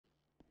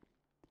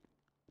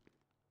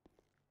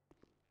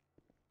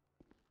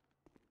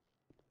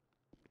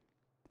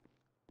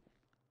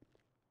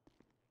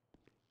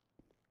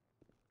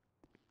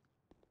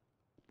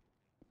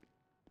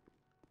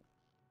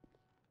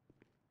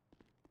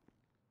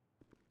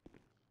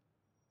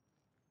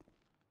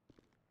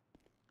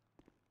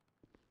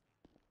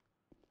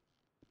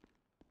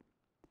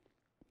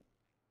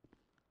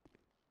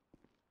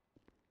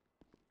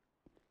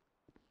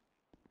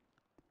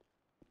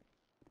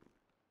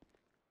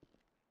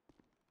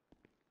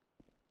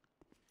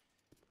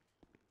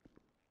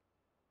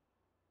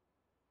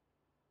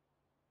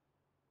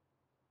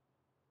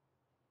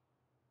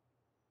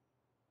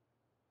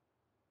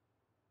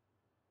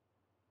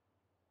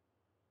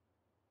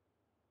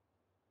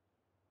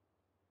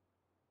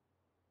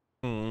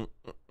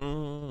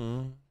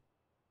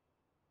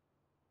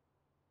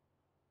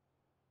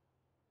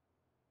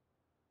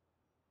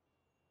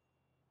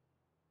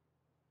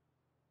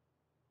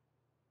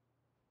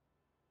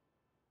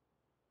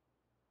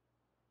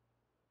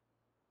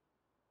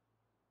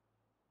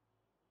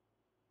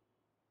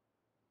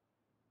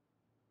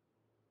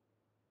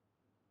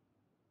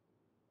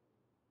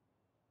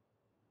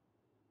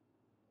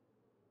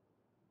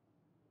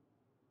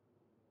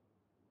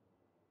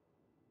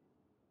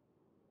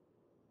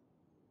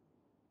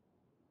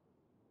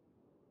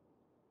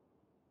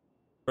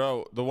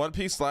Bro, the One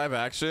Piece live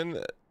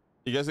action,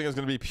 you guys think it's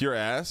gonna be pure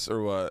ass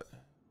or what?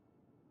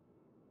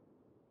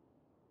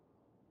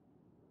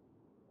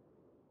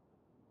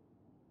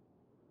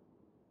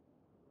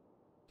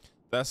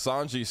 That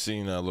Sanji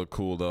scene looked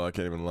cool though, I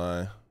can't even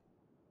lie.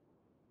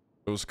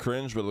 It was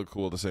cringe, but it looked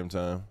cool at the same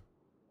time.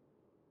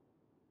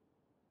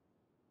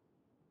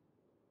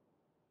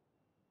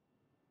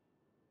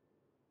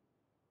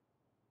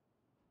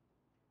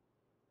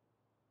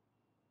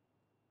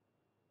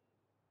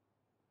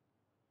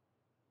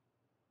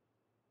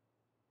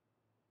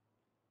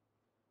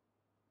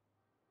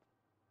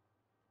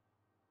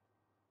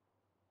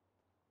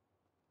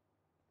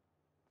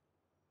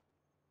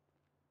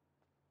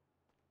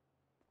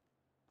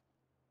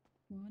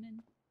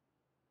 Morning.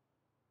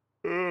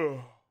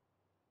 Ugh.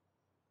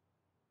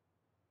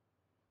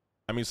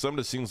 I mean, some of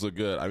the scenes look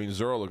good. I mean,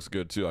 Zoro looks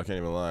good too. I can't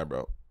even lie,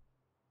 bro.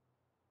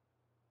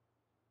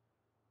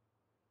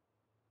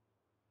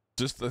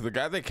 Just the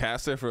guy they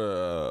casted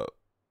for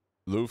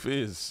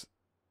Luffy is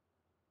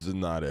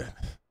not it.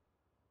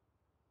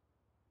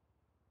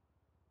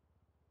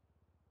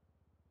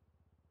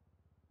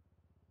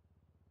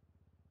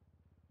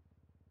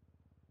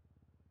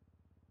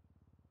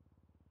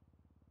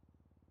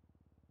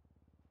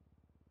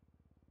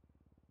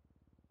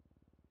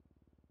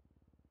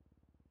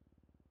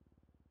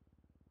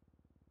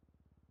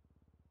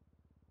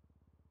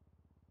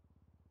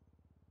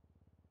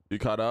 You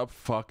caught up?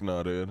 Fuck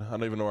no, dude. I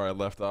don't even know where I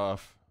left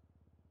off.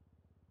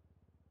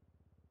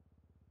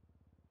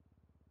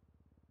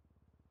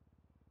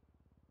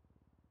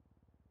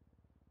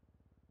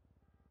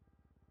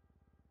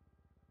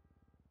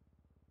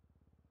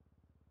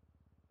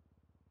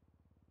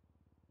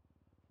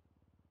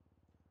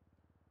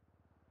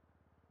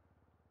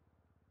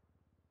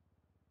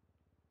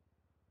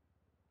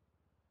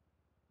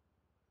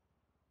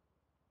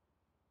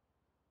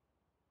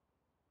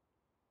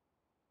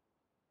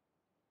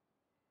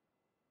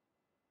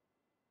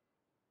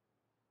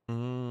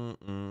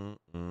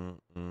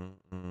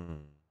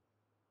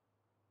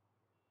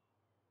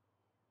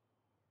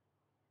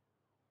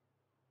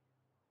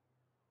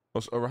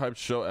 Most overhyped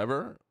show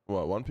ever?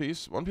 What, One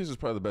Piece? One Piece is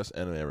probably the best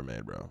anime ever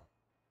made, bro.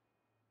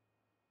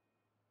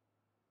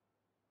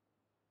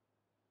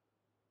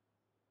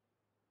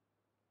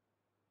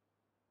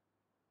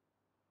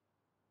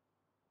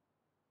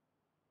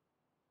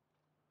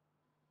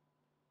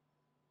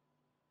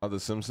 The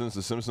Simpsons?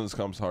 The Simpsons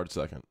comes hard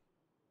second.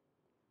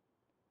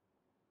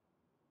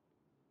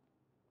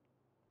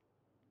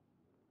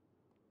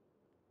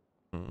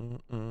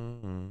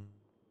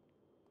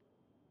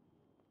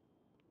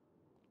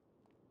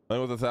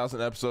 With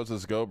 1,000 episodes,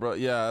 let's go, bro.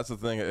 Yeah, that's the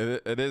thing.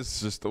 It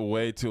is just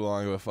way too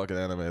long of a fucking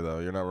anime, though.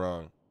 You're not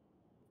wrong.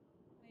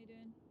 How you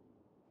doing?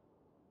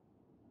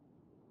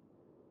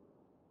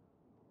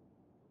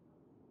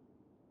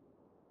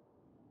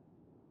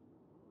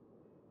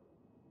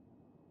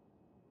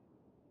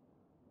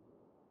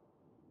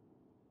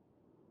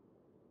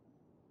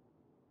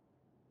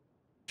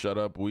 Shut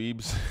up,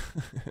 weebs.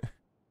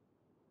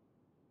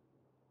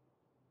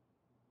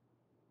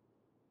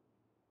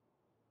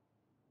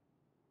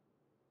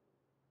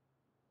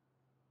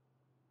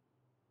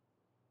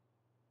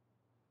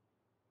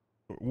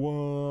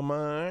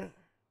 Woman.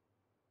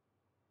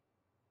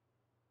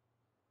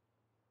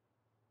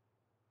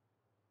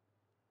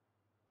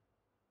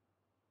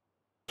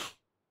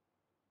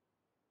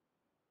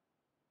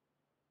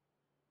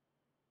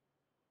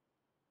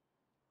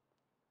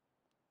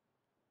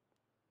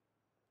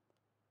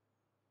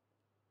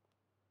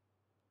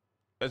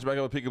 I just back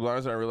up with Peaky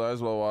Blinders and I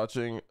realized while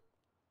watching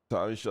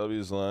Tommy Shelby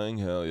is lying.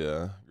 Hell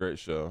yeah. Great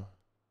show.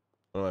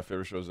 One of my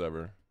favorite shows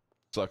ever.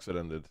 Sucks it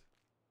ended.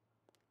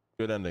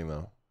 Good ending,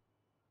 though.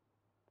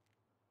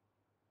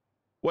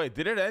 Wait,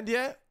 did it end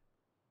yet?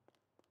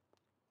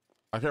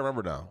 I can't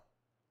remember now.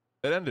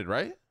 It ended,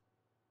 right?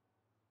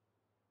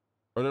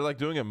 Or they're like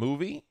doing a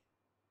movie?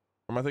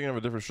 Or am I thinking of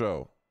a different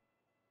show?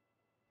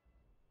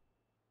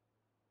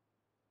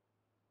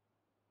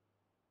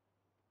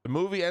 The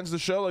movie ends the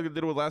show like it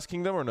did with Last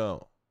Kingdom, or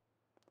no?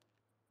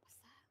 What's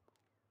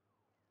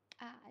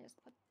that? I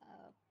just put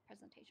the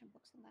presentation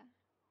books in there.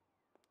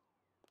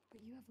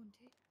 But you have one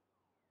too.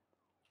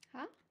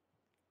 Huh?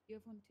 You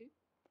have one too?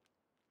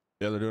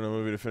 Yeah, they're doing a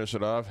movie to finish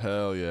it off?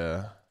 Hell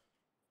yeah.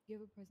 You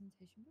have a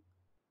presentation book?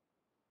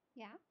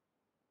 Yeah.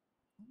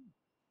 Oh.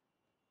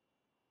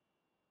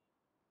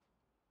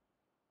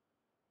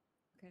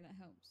 Okay, that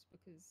helps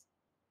because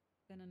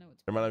then I know what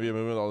to There might not be a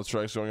movie with all the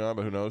strikes going on,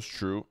 but who knows?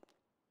 True.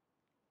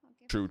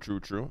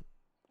 True.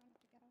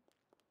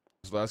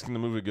 Was Last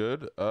Kingdom movie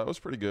good? It was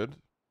pretty good.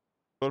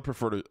 I would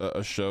prefer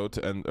a show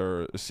to end,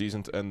 or a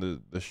season to end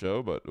the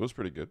show, but it was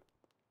pretty good.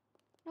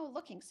 No,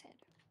 looking Sid.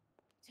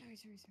 Sorry.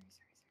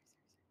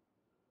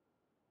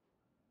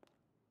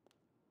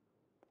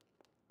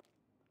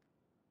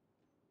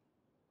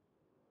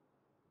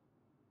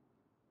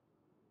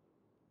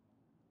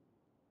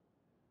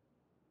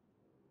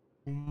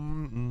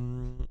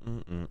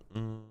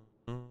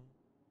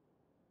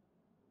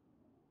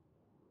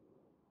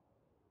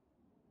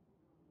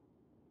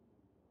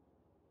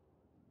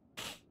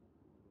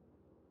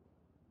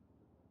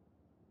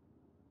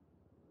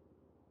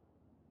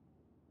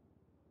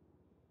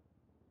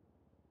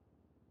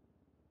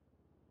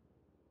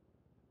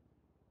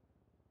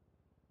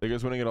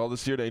 Lakers winning it all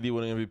this year. And AD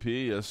winning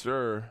MVP. Yes,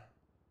 sir.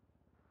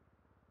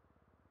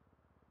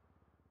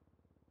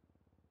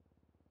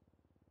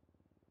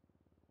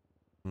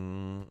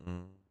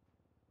 Mm-mm.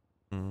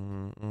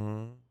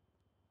 Mm-mm.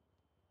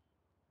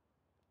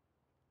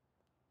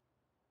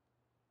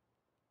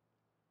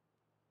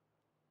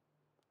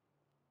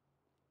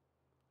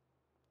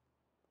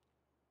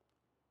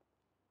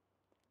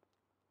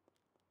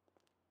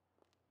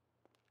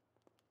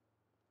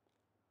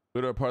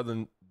 Who are part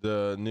of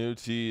the new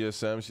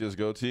TSM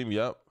CSGO team?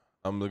 Yep.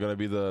 I'm gonna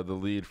be the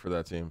lead for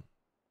that team.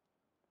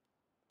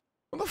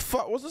 What the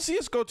fuck? Wasn't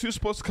CSGO 2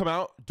 supposed to come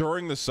out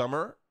during the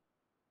summer?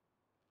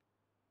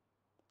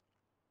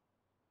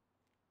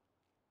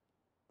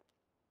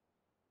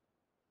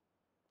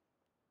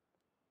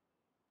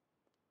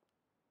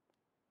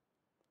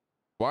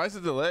 Why is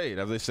it delayed?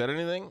 Have they said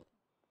anything?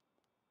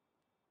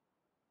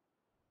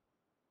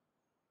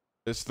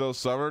 It's still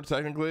summer,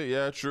 technically.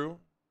 Yeah, true.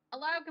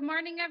 Hello, good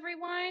morning,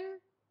 everyone.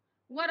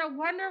 What a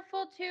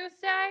wonderful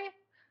Tuesday.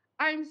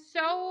 I'm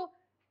so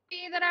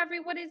happy that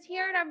everyone is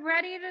here and I'm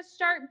ready to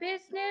start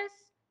business.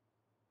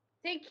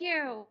 Thank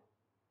you.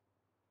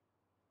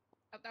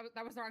 Oh, that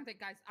was the wrong thing,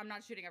 guys. I'm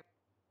not shooting. That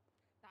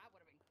would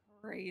have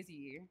been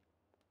crazy.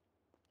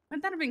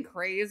 Wouldn't that have been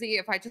crazy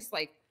if I just,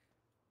 like,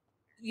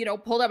 you know,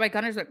 pulled out my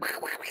gun and just like,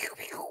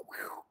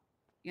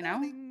 you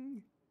know?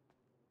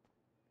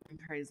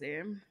 Crazy.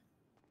 I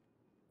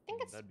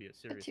think it's That'd be a bit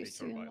serious too HR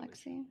soon,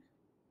 violation. Lexi.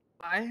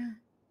 Why?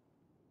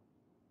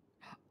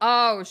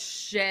 Oh,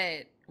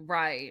 shit.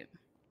 Right.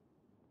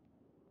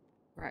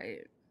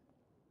 Right.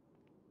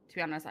 To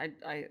be honest,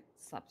 I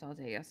slept all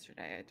day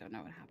yesterday. I don't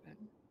know what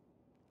happened.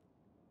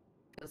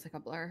 Feels like a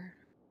blur.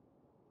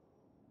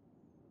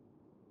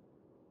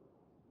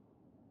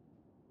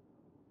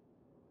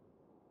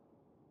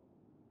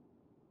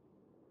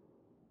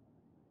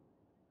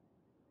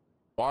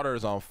 Water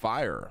is on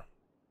fire.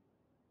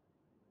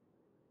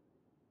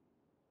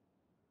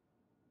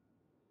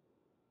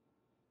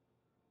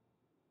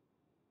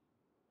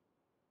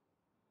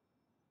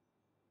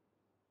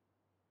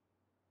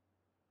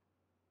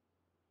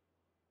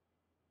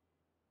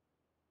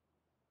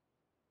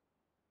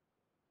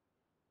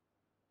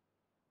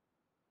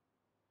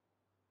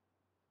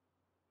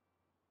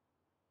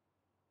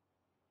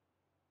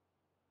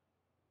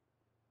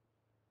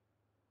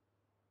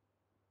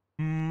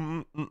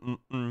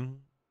 Mm-mm-mm-mm.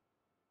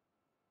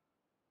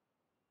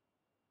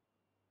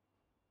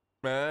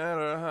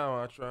 Matter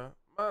how I try,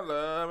 my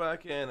love I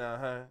cannot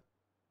hide.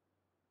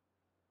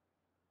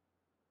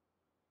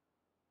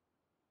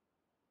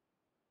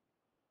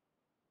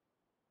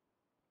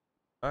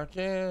 I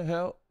can't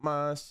help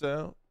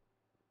myself.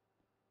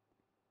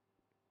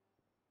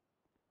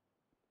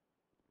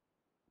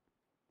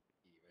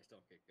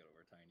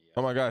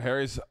 Oh my God,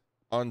 Harry's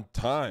on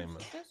time.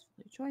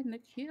 Successfully join the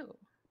queue.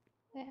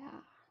 Yeah.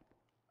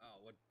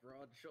 Oh, what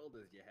broad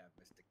shoulders you have,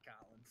 Mr.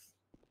 Collins.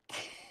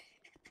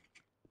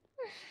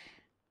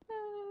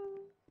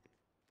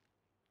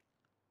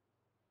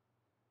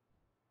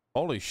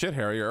 Holy shit,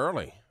 Harry, you're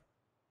early.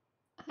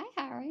 Hi,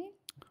 Harry.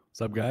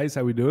 What's up, guys?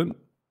 How we doing?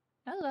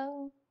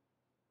 Hello.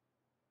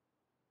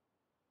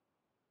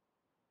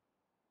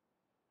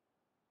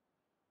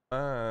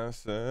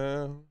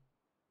 Myself.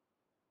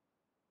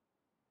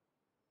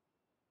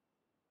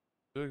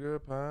 Sugar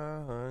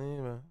pie,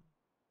 honey bun.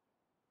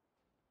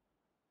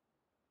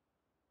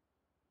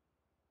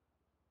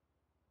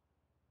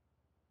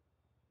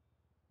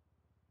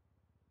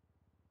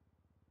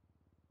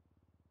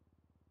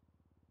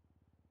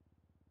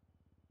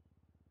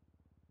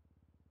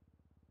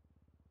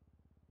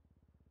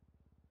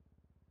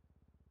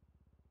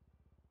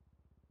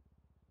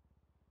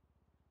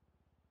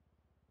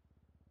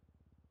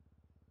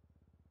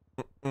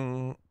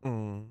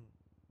 Mm-mm.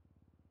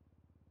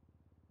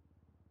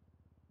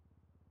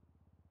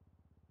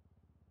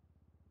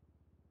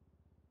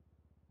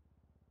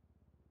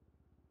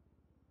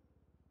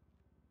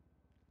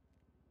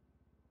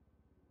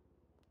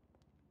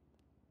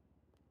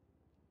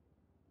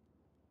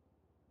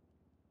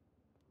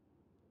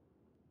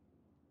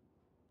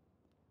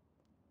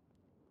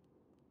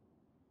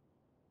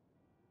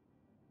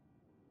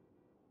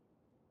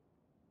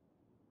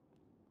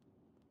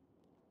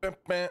 Bam,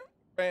 bam,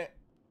 bam.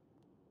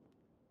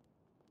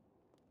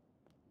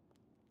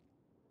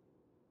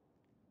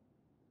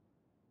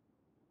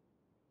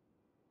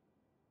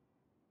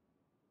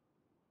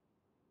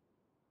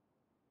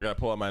 Gotta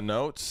pull out my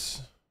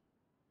notes.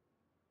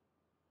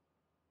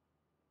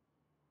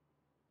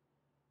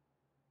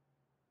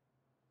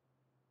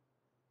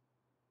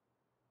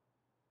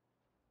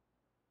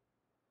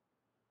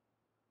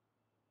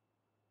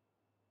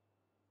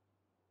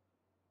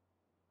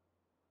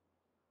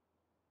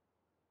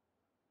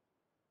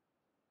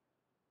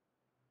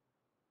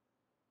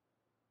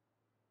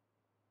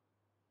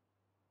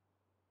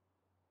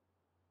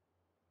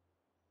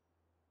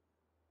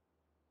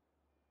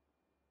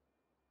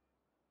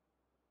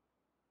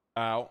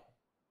 Ow.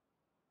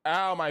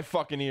 Ow, my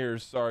fucking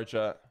ears. Sorry,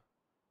 chat.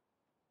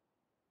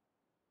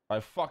 My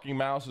fucking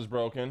mouse is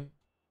broken.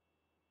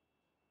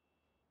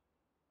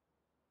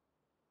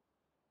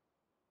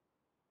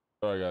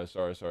 Sorry, guys.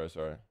 Sorry.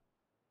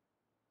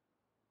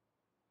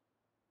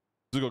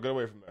 Zuko, get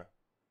away from there.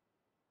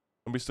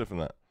 Don't be stiff in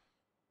that.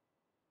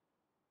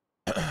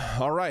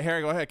 All right,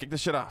 Harry, go ahead. Kick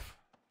this shit off.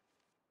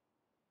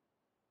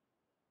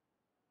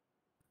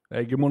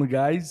 Hey, good morning,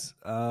 guys.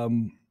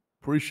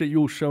 Appreciate you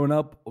all showing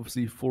up.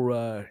 Obviously,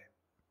 for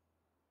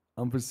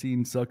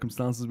unforeseen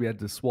circumstances, we had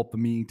to swap the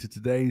meeting to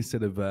today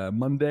instead of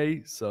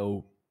Monday.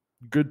 So,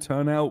 good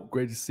turnout.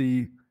 Great to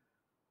see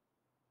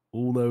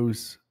all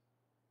those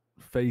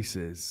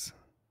faces.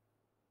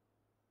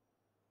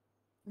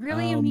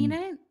 Really, you mean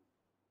it?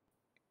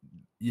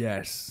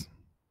 Yes.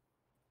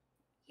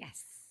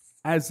 Yes.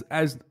 As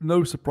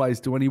no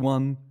surprise to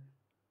anyone,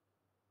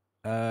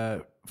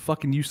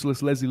 fucking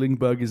useless Leslie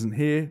Lingberg isn't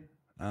here.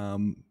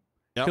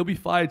 Yep. He'll be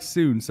fired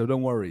soon, so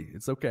don't worry.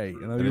 It's okay. I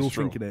know That you're is all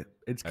true. thinking it.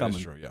 It's That coming.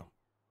 is true,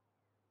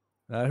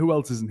 yeah. Who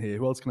else isn't here?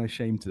 Who else can I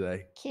shame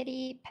today?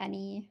 Kitty,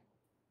 Penny.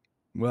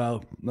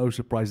 Well, no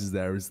surprises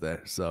there, is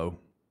there? So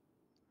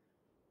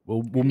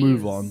we'll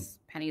move on.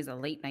 Penny's a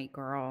late night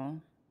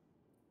girl.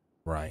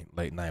 Right.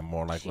 Late night,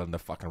 more like letting the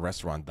fucking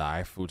restaurant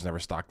die. Food's never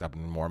stocked up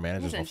anymore.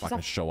 Managers Listen, don't she's a-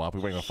 fucking show up. We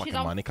waiting on she's fucking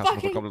a money. Customers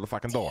will fucking come to the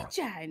fucking door.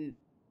 Jen.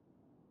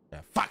 Yeah,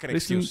 fucking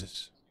Listen-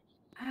 excuses.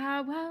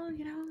 Well,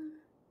 you know.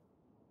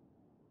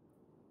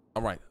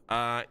 All right.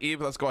 Eve,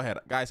 let's go ahead.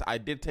 Guys, I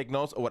did take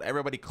notes of what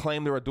everybody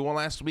claimed they were doing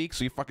last week.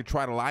 So you fucking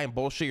try to lie and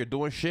bullshit you're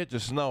doing shit,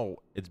 just know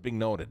it's being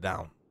noted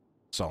down.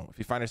 So if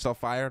you find yourself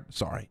fired,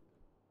 sorry.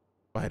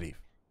 Go ahead, Eve.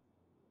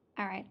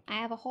 All right, I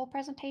have a whole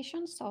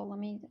presentation, so let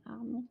me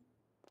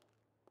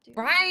do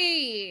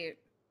Right.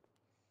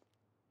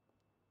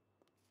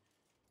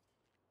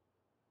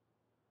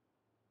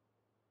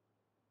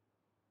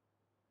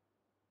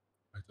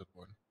 I took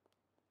one.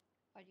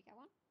 Oh, did you get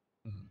one?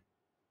 Mhm.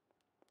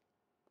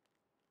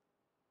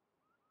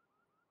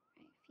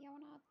 Right,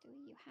 Fiona, do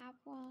you have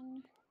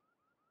one?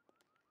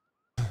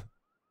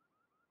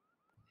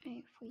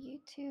 Right, for you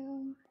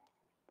two.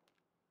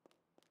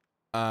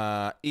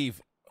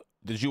 Eve,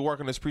 did you work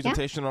on this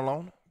presentation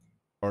alone?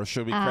 Or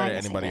should we credit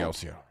yes, I anybody did.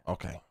 else here?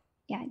 Okay.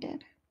 Yeah, I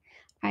did.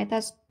 All right,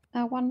 there's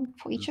one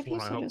for each This of you,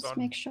 one I so helped just on?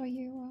 make sure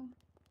you.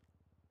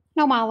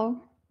 No,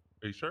 Marlo.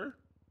 Are you sure?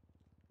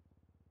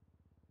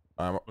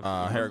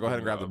 Harry, go ahead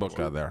and grab the book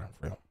one? out there.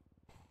 For you.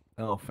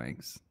 Oh,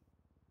 thanks.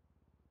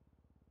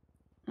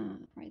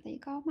 Right, there you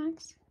go,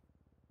 Max.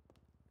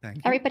 Thank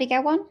you. Everybody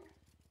get one?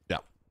 Yeah.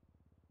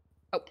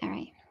 Oh, all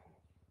right.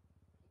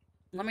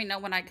 Let me know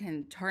when I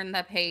can turn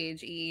the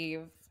page,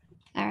 Eve.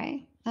 All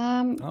right.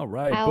 All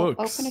right, I'll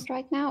books. open it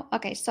right now.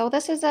 Okay, so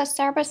this is a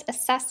Cerberus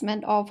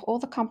assessment of all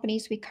the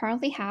companies we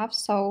currently have.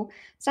 So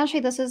essentially,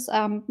 this is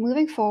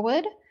moving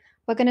forward.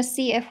 We're going to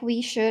see if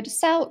we should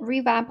sell,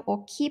 revamp,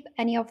 or keep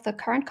any of the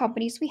current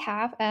companies we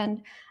have.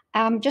 And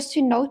just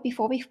to note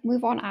before we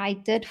move on, I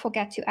did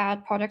forget to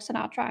add products and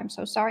outro. I'm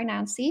so sorry,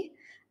 Nancy.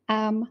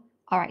 All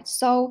right,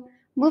 so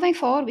moving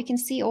forward, we can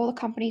see all the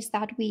companies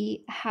that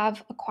we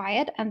have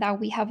acquired and that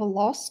we have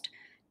lost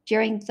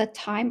during the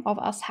time of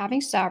us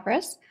having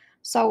Cerberus.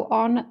 So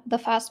on the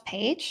first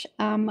page,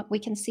 we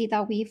can see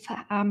that we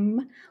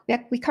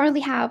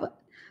currently have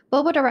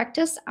Billboard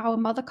Directors, our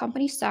mother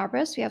company,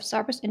 Cerberus. We have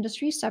Cerberus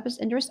Industries,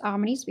 Cerberus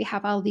Harmonies. We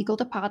have our legal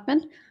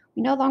department.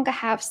 We no longer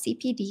have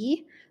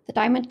CPD, the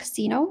Diamond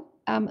Casino,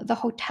 the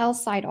hotel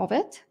side of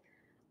it.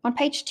 On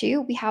page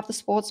 2, we have the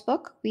sports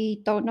book.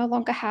 We no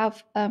longer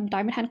have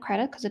Diamond Hand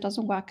Credit because it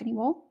doesn't work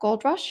anymore.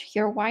 Gold Rush,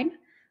 Hero Wine,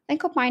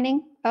 Link Up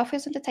Mining,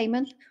 Belfast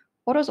Entertainment,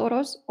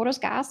 Autos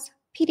Gas,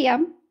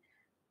 PDM.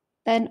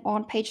 Then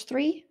on page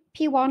 3,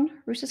 P1,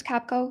 Roosters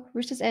Capco,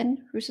 Roosters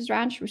Inn, Roosters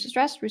Ranch, Roosters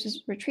Rest,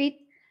 Roosters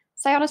Retreat,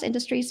 Sionis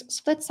Industries,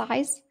 Split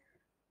Size.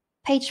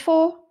 Page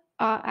 4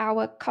 are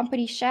our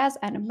company shares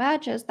and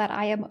mergers that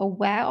I am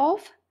aware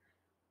of.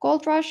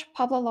 Gold Rush,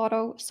 Pablo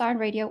Lotto, Siren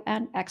Radio,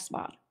 and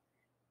XMart.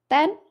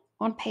 Then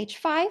on page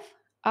 5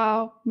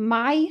 are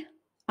my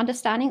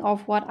understanding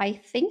of what I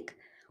think,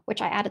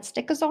 which I added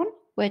stickers on,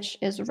 which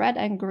is red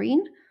and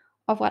green,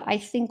 of what I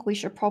think we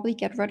should probably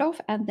get rid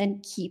of and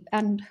then keep,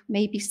 and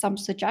maybe some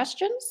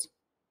suggestions.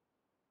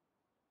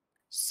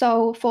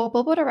 So for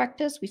Billboard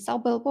Directors, we sell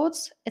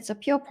billboards. It's a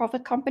pure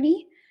profit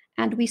company,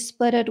 and we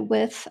split it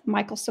with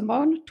Michael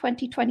Simone,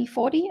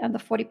 20-20-40, and the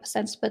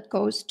 40% split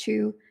goes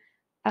to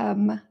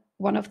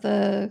one of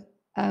the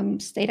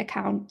state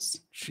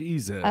accounts.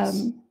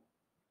 Jesus.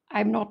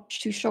 I'm not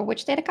too sure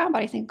which state account,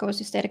 but I think it goes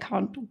to state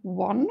account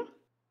 1.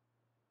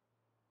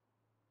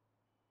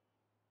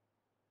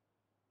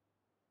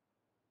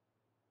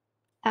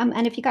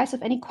 And if you guys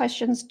have any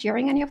questions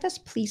during any of this,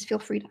 please feel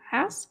free to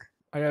ask.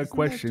 I got a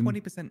question.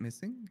 20%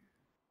 missing?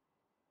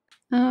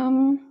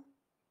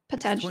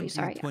 Potentially, 20,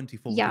 sorry. 20,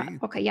 40. Yeah,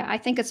 okay, yeah, I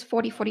think it's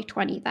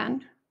 40-40-20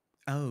 then.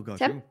 Oh, got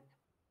Tim? you.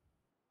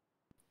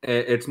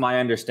 It's my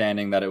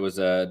understanding that it was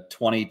a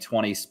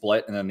 20-20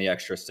 split, and then the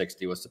extra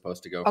 60 was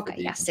supposed to go for Okay,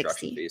 the yeah,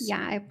 construction 60. fees.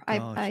 Yeah,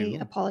 Got I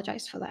you.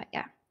 apologize for that,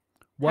 yeah.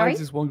 Why Harry? has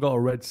this one got a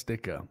red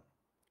sticker?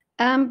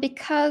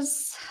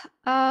 Because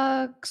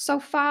so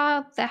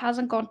far there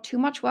hasn't gone too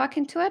much work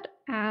into it.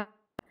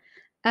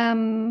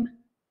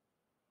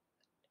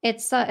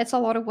 it's a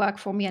lot of work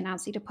for me and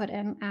Nancy to put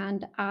in,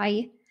 and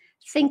I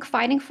think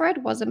fighting for it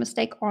was a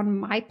mistake on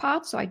my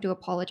part, so I do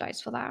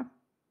apologize for that.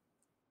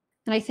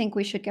 And I think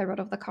we should get rid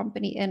of the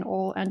company in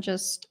all and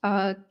just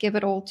give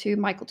it all to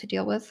Michael to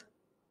deal with.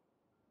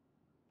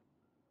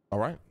 All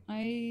right.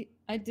 I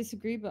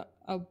disagree, but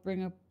I'll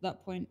bring up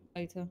that point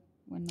later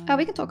when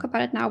We can talk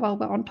about it now while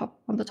we're on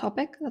the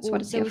topic. That's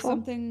what it's there here was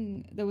for.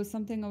 There was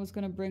something I was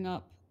going to bring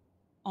up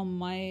on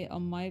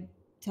my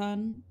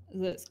turn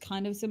that's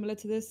kind of similar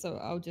to this, so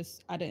I'll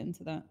just add it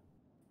into that.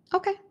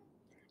 Okay.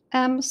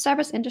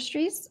 Cerberus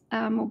Industries.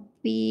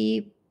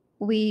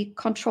 We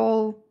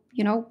control,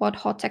 what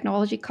hot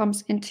technology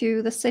comes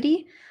into the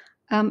city.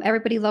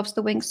 Everybody loves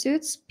the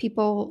wingsuits.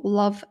 People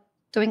love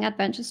doing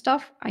adventure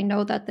stuff. I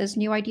know that there's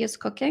new ideas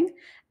cooking,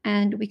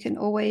 and we can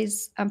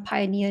always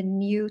pioneer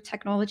new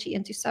technology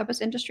into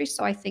Cerberus Industries.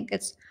 So I think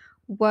it's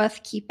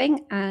worth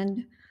keeping,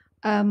 and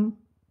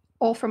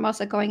all from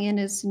us are going in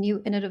is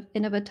new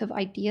innovative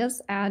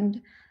ideas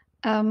and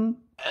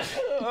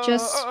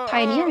just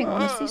pioneering,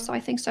 honestly. So I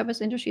think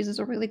Cerberus Industries is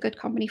a really good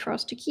company for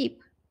us to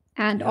keep.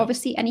 And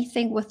obviously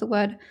anything with the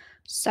word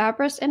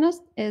Cerberus in it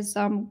is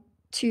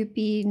to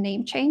be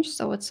name changed.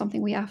 So it's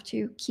something we have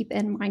to keep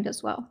in mind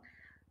as well.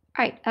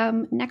 All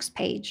right, next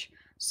page.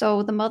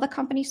 So the mother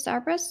company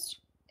Cerberus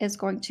is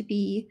going to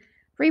be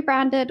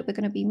rebranded. We're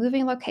going to be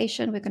moving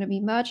location. We're going to be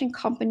merging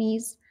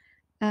companies,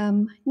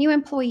 new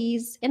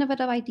employees,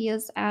 innovative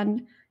ideas.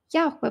 And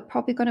yeah, we're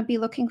probably going to be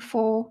looking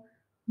for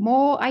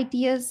more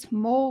ideas,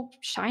 more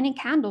shining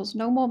candles,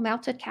 no more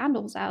melted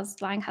candles,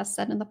 as Lang has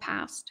said in the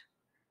past.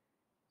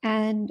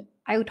 And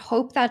I would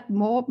hope that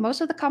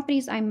most of the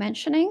companies I'm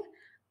mentioning,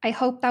 I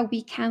hope that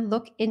we can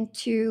look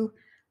into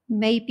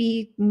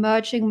maybe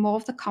merging more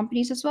of the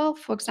companies as well.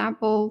 For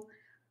example,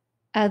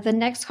 the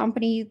next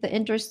company, the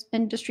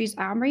Industries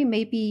Armory,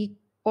 maybe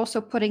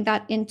also putting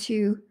that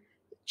into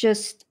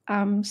just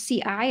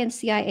CI and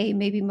CIA,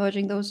 maybe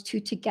merging those two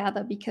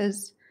together,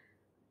 because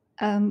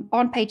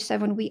on page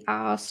 7, we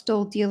are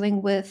still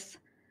dealing with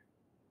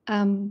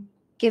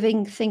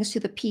giving things to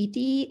the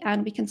PD,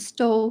 and we can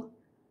still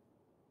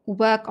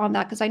work on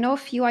that, because I know a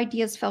few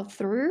ideas fell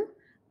through.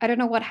 I don't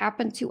know what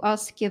happened to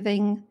us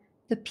giving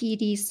the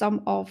PD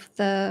some of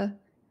the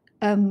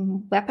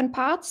weapon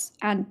parts,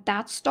 and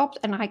that stopped,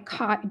 and I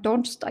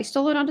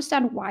still don't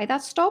understand why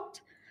that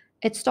stopped.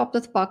 It stopped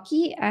with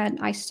Bucky, and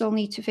I still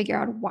need to figure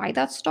out why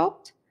that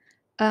stopped.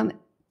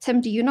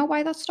 Tim, do you know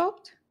why that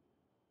stopped?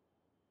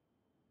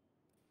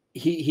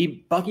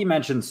 Bucky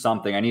mentioned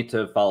something. I need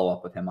to follow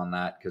up with him on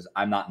that because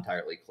I'm not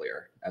entirely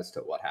clear as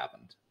to what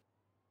happened.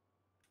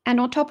 And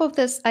on top of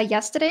this,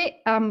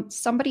 yesterday,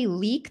 somebody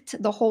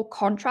leaked the whole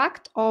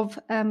contract of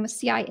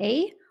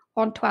CIA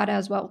on Twitter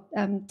as well.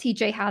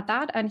 TJ had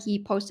that, and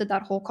he posted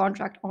that whole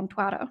contract on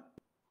Twitter.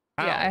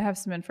 Yeah, I have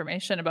some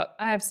information about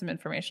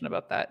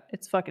that.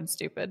 It's fucking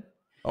stupid.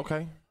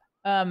 Okay.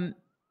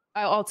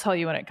 I'll tell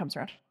you when it comes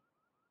around.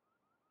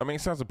 I mean,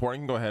 it sounds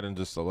important. You can go ahead and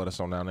just let us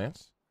know now,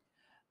 Nance.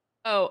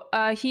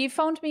 Oh, he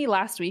phoned me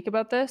last week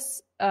about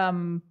this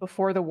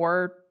before the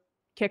war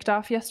kicked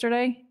off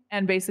yesterday,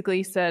 and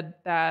basically said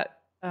that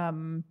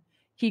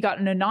he got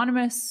an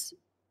anonymous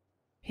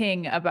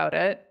ping about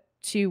it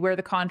to where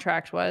the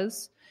contract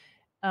was.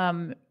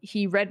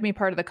 He read me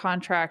part of the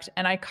contract,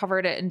 and I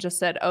covered it and just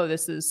said, oh,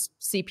 this is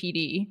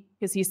CPD,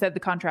 because he said the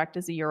contract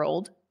is a year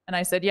old. And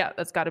I said, yeah,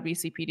 that's got to be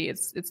CPD.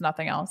 It's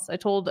nothing else. I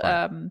told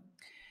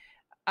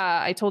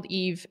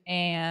Eve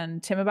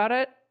and Tim about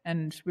it,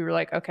 and we were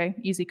like, okay,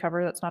 easy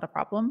cover. That's not a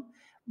problem.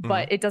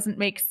 But it doesn't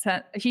make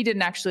sense. He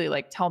didn't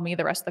actually tell me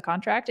the rest of the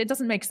contract. It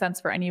doesn't make sense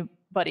for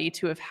anybody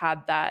to have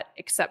had that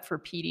except for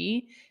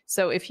PD.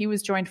 So if he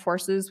was joined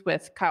forces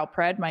with Kyle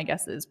Pred, my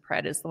guess is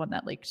Pred is the one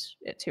that leaked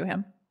it to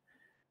him.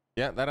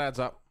 Yeah, that adds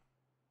up.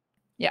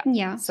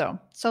 Yeah. So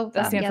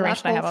that's the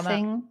information I have on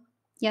that.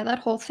 Yeah, that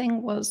whole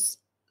thing was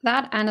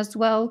that, and as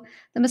well,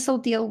 the missile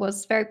deal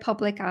was very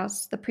public,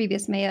 as the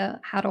previous mayor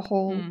had a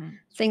whole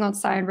thing on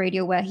Siren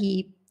Radio where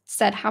he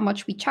said how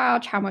much we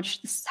charge, how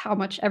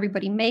much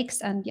everybody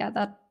makes, and yeah,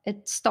 that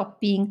it stopped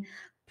being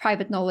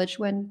private knowledge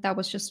when that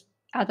was just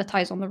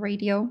advertised on the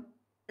radio.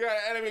 You got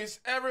enemies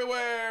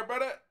everywhere,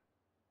 brother.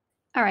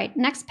 All right,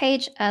 next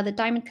page, the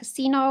Diamond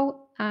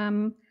Casino.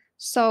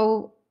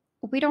 So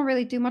we don't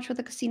really do much with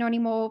the casino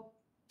anymore.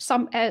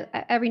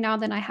 Every now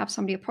and then I have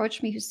somebody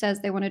approach me who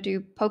says they want to do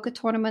poker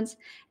tournaments.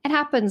 It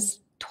happens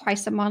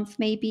twice a month,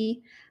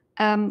 maybe.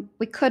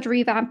 We could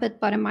revamp it,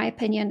 but in my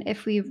opinion,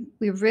 if we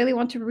really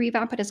want to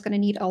revamp it, it's going to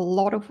need a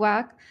lot of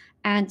work,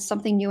 and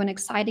something new and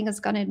exciting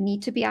is going to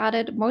need to be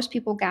added. Most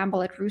people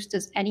gamble at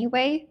Roosters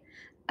anyway,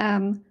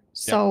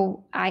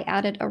 so I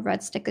added a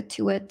red sticker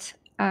to it.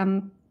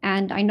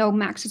 And I know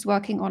Max is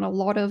working on a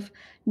lot of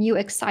new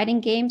exciting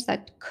games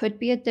that could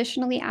be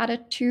additionally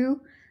added to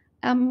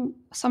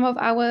some of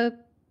our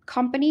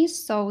companies,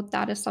 so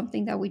that is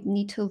something that we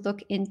need to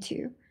look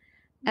into.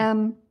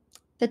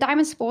 The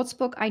Diamond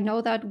Sportsbook, I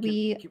know that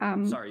we...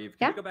 Sorry,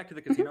 can we go back to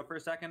the casino for a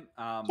second?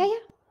 Yeah.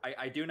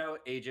 I do know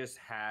Aegis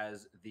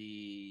has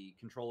the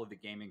control of the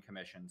gaming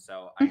commission,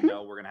 so Mhm. I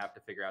know we're gonna have to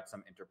figure out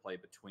some interplay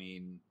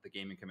between the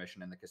gaming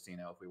commission and the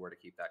casino if we were to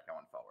keep that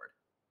going forward.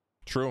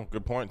 True.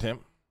 Good point,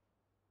 Tim.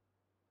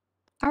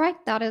 All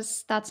right,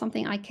 that's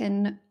something I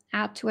can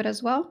add to it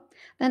as well.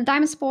 Then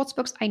Diamond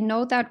Sportsbooks, I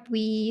know that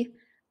we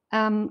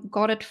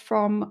got it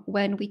from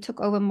when we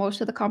took over most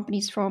of the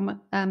companies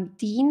from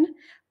Dean,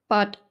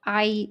 but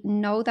I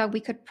know that we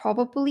could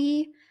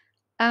probably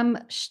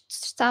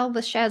sell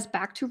the shares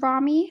back to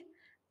Rami,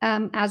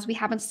 as we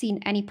haven't seen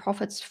any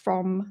profits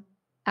from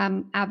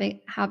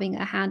having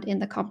a hand in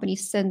the company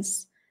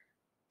since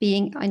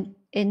being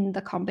in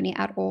the company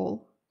at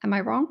all. Am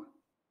I wrong?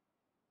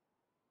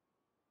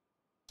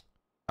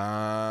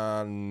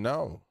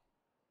 No.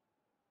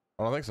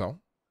 I don't think so.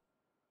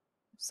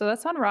 So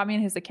that's on Rami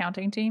and his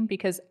accounting team,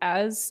 because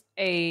as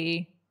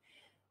a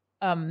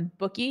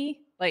bookie,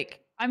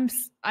 like I'm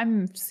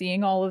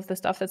seeing all of the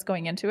stuff that's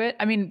going into it.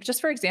 I mean, just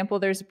for example,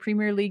 there's a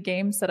Premier League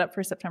game set up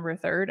for September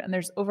 3rd, and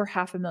there's over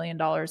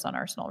 $500,000 on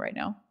Arsenal right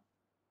now.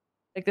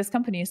 Like, this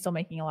company is still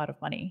making a lot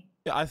of money.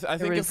 Yeah, I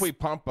think if we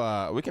pump,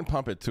 we can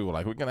pump it too.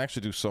 Like, we can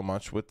actually do so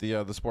much with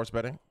the sports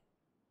betting.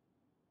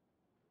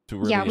 To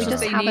really, Yeah, we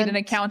just they need an haven't-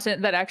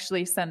 accountant that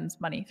actually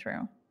sends money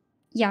through.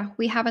 Yeah,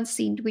 we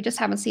just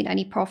haven't seen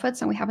any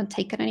profits, and we haven't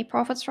taken any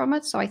profits from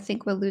it. So I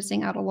think we're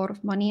losing out a lot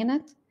of money in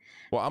it.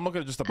 Well, I'm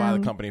looking just to buy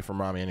the company from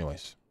Rami,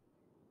 anyways.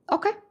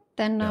 Okay,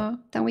 then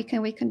we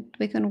can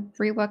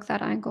rework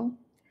that angle.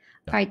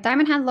 Yeah. All right,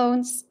 Diamond Hand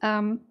Loans.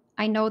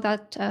 I know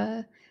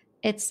that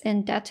it's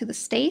in debt to the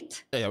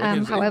state. Yeah,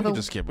 however, we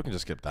can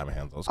just skip Diamond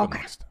Hand Loans. Go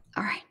next.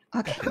 All right.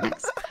 Okay.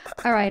 Next.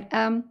 All right.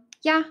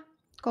 Yeah.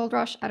 Gold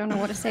Rush. I don't know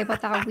what to say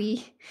about that.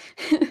 We.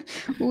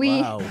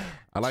 Wow.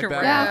 I like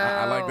that.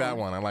 I like that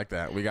one. I like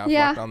that. We got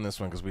fucked on this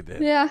one because we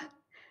did. Yeah.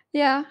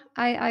 Yeah.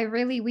 I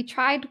really we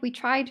tried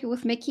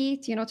with Mickey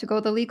to go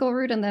the legal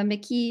route, and then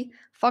Mickey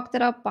fucked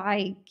it up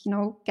by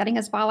getting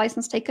his bar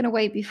license taken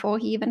away before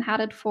he even had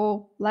it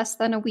for less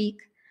than a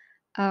week.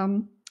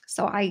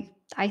 So I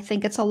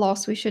think it's a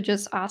loss. We should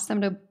just ask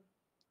them to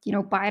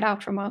buy it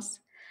out from us.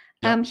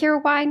 Yep. Hero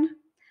Wine,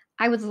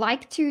 I would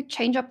like to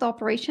change up the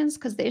operations,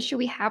 because the issue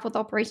we have with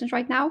operations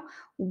right now,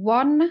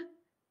 one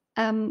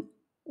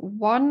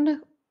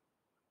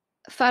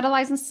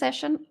fertilizing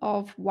session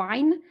of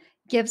wine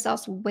gives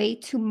us way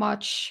too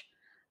much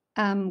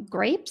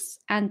grapes,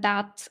 and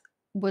that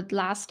would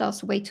last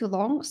us way too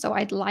long. So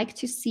I'd like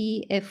to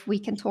see if we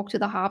can talk to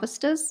the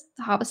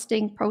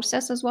harvesting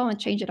process as well, and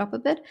change it up a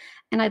bit.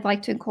 And I'd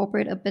like to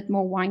incorporate a bit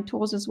more wine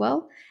tours as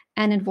well,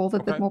 and involve a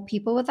bit more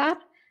people with that.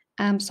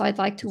 So I'd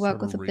like to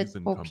work with a bit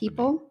more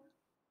people.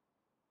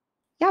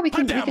 Yeah, we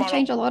can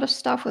change a lot of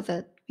stuff with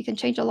it. We can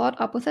change a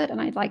lot up with it, and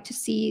I'd like to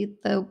see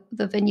the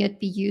vineyard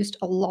be used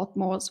a lot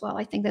more as well.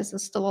 I think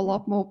there's still a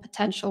lot more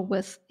potential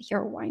with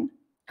Hero Wine.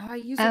 Oh, I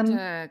use it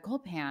to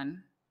Gold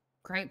Pan.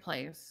 Great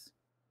place.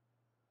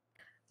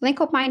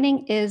 Linkop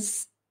Mining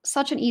is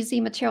such an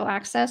easy material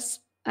access.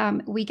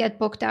 We get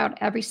booked out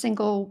every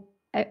single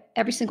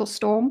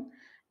storm.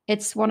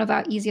 It's one of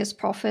our easiest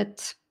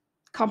profit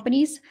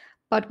companies,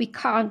 but we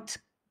can't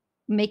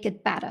make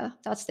it better.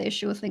 That's the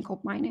issue with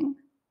Linkop Mining.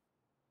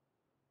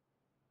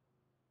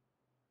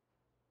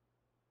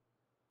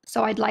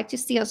 So I'd like to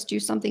see us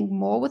do something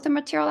more with the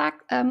material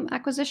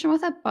acquisition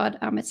with it, but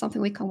it's something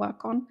we can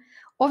work on.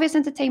 Obvious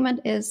Entertainment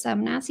is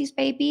Nancy's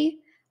baby.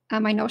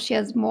 I know she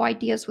has more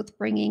ideas with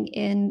bringing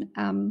in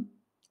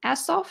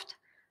Airsoft,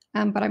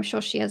 but I'm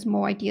sure she has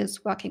more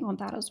ideas working on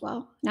that as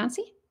well.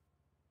 Nancy?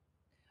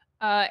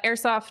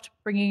 Airsoft,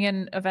 bringing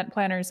in event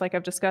planners, like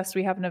I've discussed.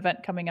 We have an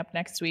event coming up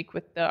next week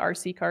with the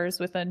RC cars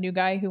with a new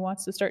guy who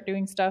wants to start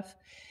doing stuff.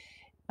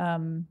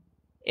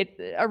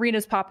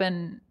 Arena's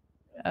popping,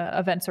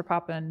 events are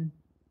popping,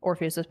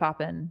 Orpheus is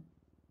popping.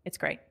 It's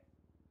great.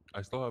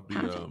 I still have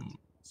the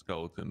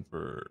skeleton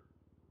for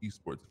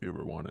esports if you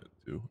ever want it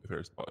to. If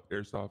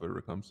Airsoft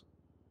ever comes.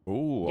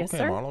 Ooh, yes, okay,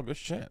 sir. Marlo, good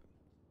shit.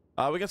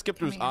 We can skip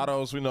through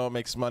autos. We know it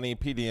makes money.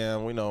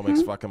 PDM, we know it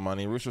makes fucking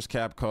money. Roosters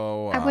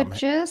Capco. I would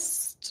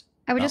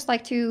just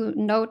like to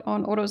note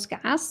on Autos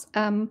Gas.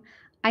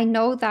 I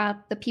know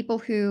that the people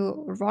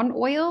who run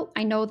oil,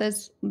 I know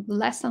there's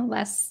less and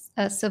less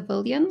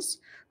civilians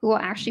who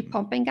are actually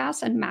pumping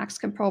gas, and Max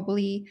can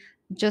probably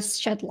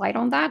just shed light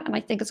on that. And I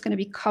think it's going to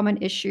become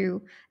an issue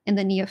in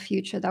the near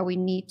future that we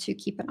need to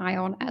keep an eye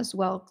on as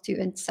well, to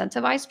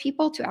incentivize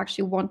people to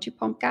actually want to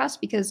pump gas,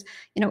 because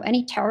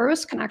any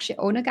terrorist can actually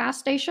own a gas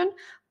station,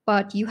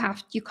 but you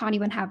can't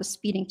even have a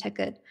speeding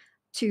ticket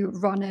to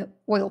run an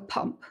oil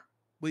pump.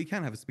 Well, you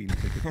can have a speeding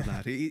ticket for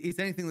that. It's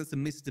anything that's a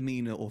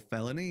misdemeanor or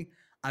felony.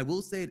 I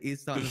will say it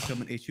is starting to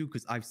become an issue,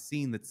 because I've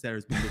seen that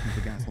Sarah's been looking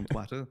for gas on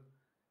Twitter.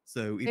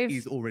 So it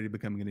is already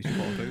becoming an issue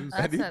for those.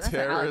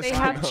 They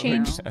have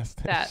changed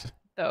that,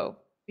 though,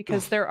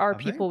 because there are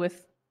people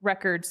with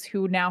records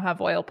who now have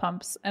oil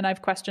pumps, and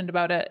I've questioned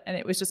about it, and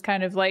it was just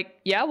kind of like,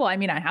 yeah, well, I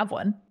mean, I have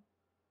one.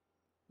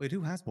 Wait,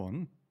 who has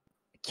one?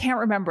 I can't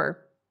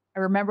remember. I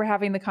remember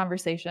having the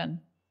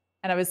conversation,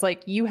 and I was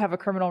like, you have a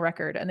criminal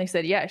record. And they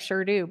said, yeah, I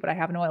sure do, but I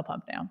have an oil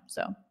pump now.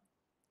 So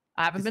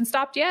I haven't been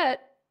stopped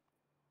yet.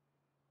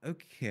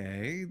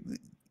 Okay.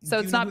 So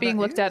Do it's you know not who being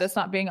that looked at. is? It's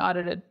not being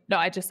audited. No,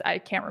 I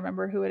can't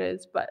remember who it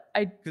is, but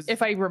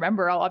if I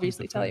remember, I'll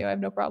obviously tell you. I have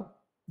no problem.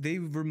 They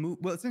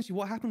removed. Well, essentially,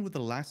 what happened with the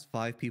last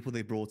 5 people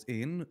they brought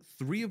in?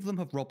 3 of them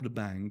have robbed a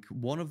bank.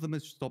 1 of them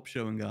has stopped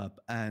showing up,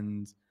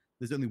 and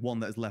there's only 1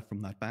 that is left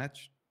from that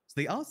batch. So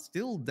they are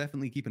still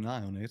definitely keeping an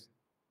eye on it.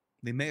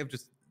 They may have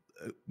just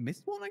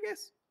missed 1, I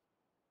guess.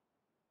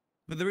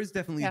 But there is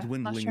definitely a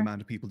dwindling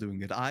amount of people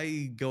doing it.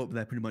 I go up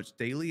there pretty much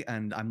daily,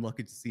 and I'm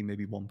lucky to see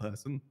maybe 1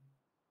 person.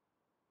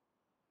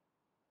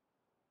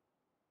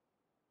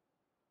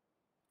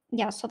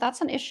 Yeah, so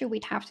that's an issue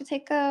we'd have to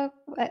take a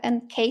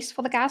case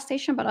for the gas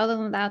station. But other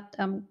than that,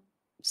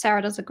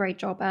 Sarah does a great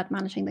job at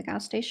managing the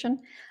gas station.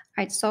 All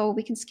right, so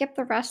we can skip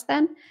the rest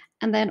then.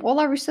 And then all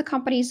our rooster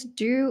companies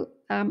do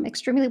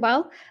extremely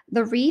well.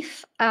 The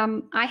Reef,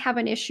 I have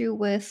an issue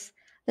with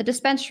the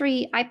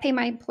dispensary. I pay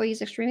my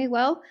employees extremely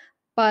well,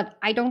 but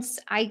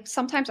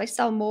sometimes I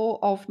sell more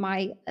of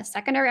my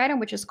secondary item,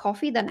 which is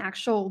coffee, than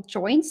actual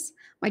joints.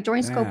 My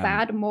joints go Damn.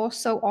 bad more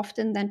so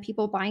often than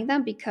people buying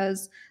them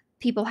because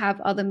people have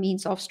other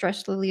means of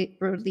stress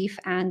relief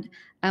and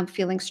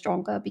feeling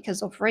stronger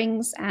because of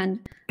rings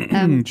and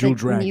Jewel the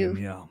Dragon,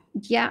 new,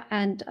 yeah.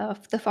 and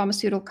the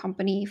pharmaceutical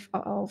company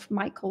of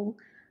Michael,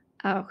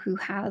 who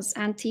has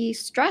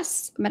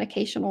anti-stress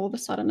medication all of a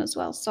sudden as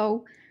well.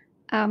 So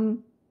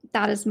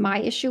that is my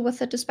issue with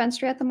the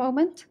dispensary at the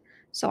moment.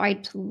 So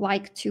I'd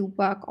like to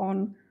work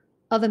on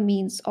other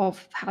means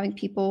of having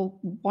people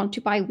want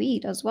to buy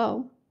weed as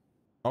well.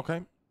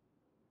 Okay.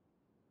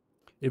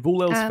 If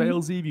all else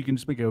fails, Eve, you can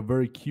just make a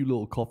very cute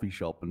little coffee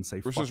shop and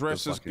say, Rooster's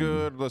Rest is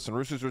good. Listen,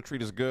 Rooster's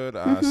Retreat is good.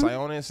 Mm-hmm.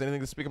 Sionis,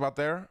 anything to speak about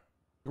there?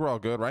 We're all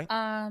good, right?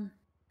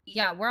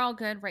 Yeah, we're all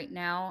good right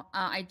now.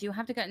 I do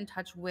have to get in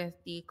touch with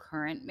the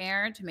current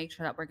mayor to make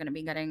sure that we're going to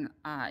be getting,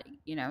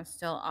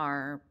 still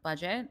our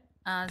budget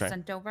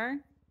sent over.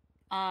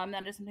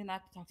 That is something that I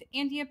have to talk to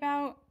Andy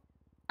about.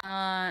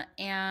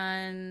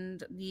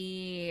 And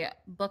the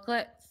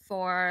booklet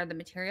for the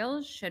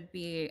materials should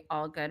be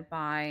all good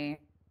by,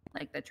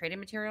 like the trading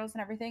materials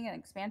and everything and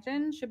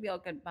expansion should be all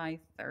good by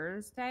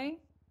Thursday.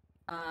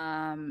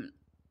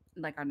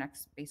 Like our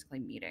next basically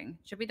meeting.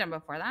 Should be done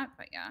before that,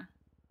 but yeah.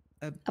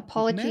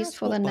 Apologies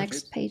for the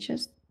next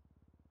pages.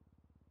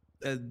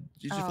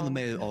 Just from the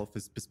mayor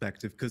office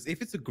perspective, because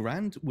if it's a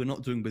grant, we're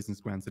not doing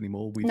business grants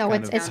anymore. No,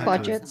 it's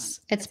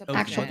budgets. It's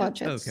actual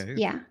budgets. Okay.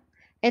 Yeah,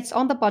 it's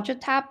on the budget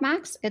tab,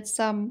 Max. It's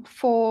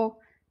for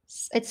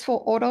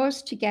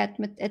autos to get.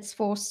 It's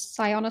for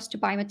Sionis to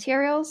buy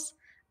materials,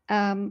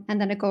 and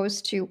then it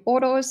goes to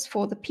autos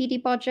for the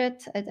PD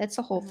budget. It's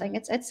a whole thing.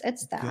 It's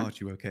there. Got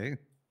you. Okay.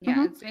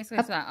 Yeah, it's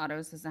basically so that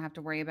autos doesn't have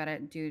to worry about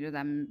it due to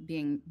them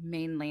being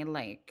mainly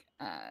like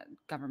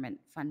government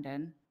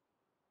funded.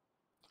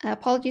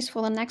 Apologies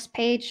for the next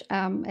page.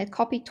 It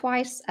copied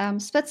twice.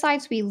 Split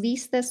sides, we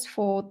lease this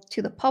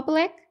to the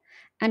public,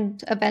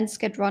 and events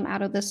get run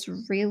out of this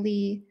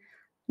really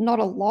not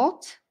a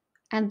lot.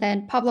 And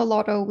then Pablo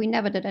Lotto, we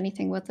never did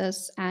anything with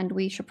this, and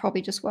we should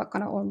probably just work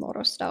on our own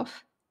Lotto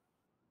stuff.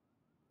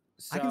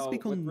 So,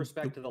 with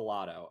respect to the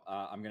lotto,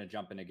 I'm going to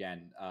jump in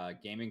again.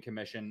 Gaming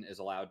Commission is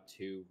allowed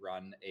to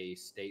run a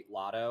state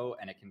lotto,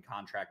 and it can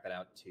contract that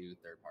out to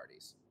third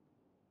parties.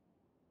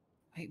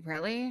 Wait,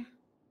 really?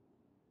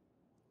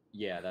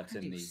 Yeah, that's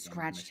in the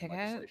scratch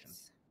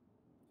tickets.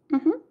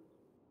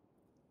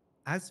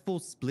 As for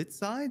split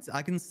sides,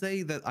 I can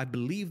say that I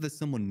believe there's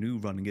someone new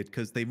running it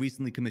because they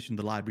recently commissioned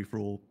the library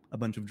for a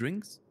bunch of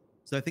drinks.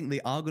 So I think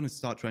they are going to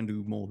start trying to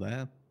do more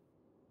there.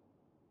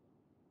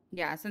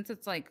 Yeah, since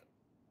it's like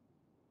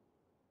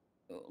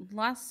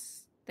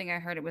last thing I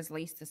heard, it was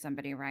leased to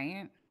somebody,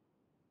 right?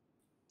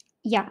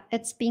 Yeah,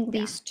 it's being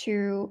leased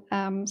to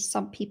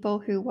some people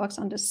who works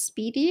under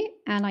Speedy,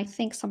 and I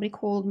think somebody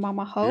called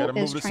Mama Ho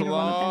is trying to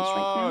run events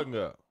right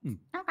now.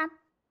 Okay.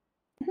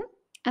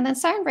 And then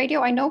Siren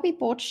Radio, I know we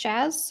bought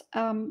shares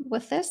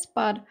with this,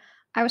 but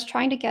I was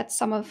trying to get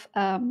some of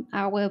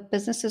our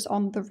businesses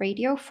on the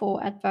radio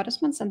for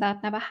advertisements, and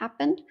that never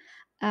happened.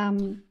 What's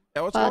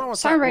going on with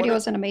Siren that? Radio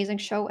is an amazing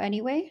show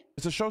anyway.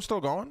 Is the show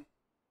still going?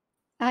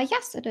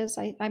 Yes, it is.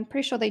 I'm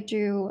pretty sure they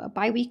do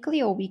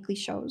bi-weekly or weekly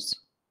shows.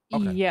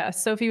 Okay. Yeah,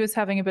 Sophie was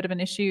having a bit of an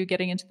issue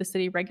getting into the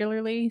city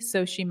regularly,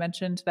 so she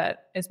mentioned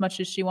that as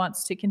much as she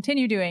wants to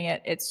continue doing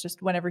it, it's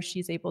just whenever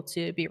she's able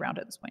to be around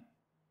at this point.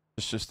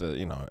 It's just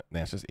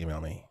Nance, just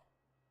email me.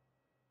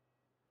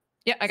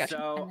 Yeah, I got you.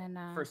 So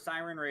for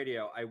Siren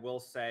Radio, I will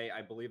say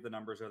I believe the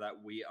numbers are that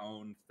we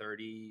own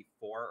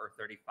 34 or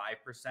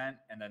 35%,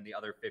 and then the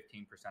other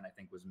 15% I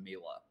think was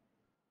Mila.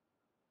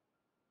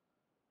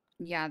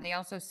 Yeah, they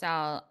also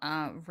sell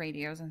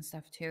radios and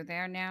stuff too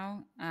there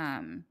now.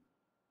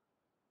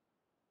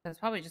 That's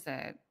probably just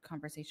a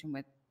conversation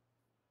with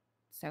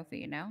Sophie,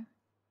 you know?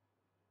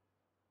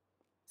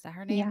 Is that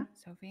her name? Yeah.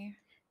 Sophie?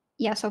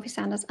 Yeah, Sophie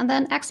Sanders. And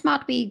then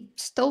Xmart, we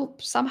still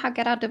somehow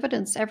get our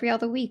dividends every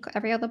other week,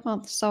 every other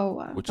month.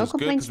 So Which no is good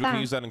complaints because we can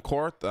use that in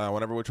court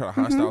whenever we try to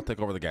hostile take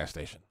over the gas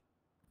station.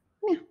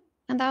 Yeah.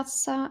 And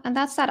that's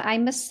that. I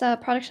missed the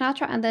production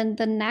outro, and then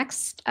the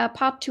next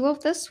part 2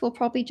 of this will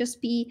probably just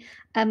be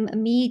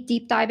me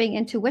deep diving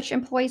into which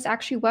employees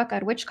actually work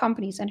at which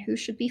companies and who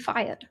should be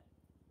fired.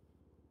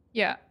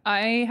 Yeah,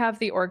 I have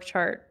the org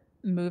chart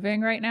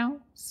moving right now,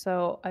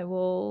 so I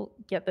will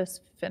get this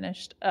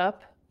finished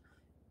up.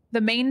 The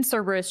main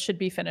Cerberus should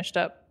be finished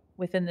up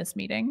within this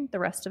meeting. The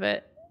rest of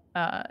it,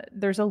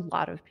 there's a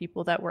lot of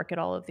people that work at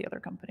all of the other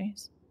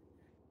companies.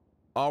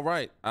 All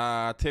right.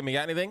 Tim, you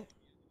got anything?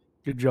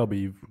 Good job,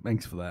 Eve.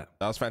 Thanks for that.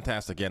 That was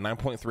fantastic. Yeah,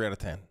 9.3 out of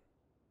 10.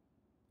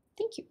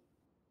 Thank you.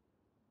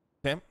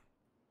 Tim?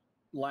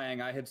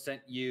 Lang, I had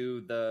sent you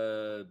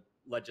the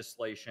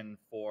legislation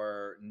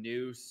for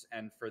Noose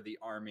and for the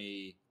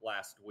Army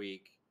last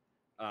week.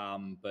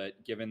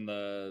 But given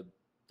that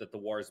the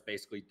war is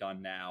basically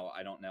done now,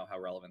 I don't know how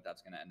relevant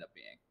that's going to end up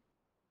being.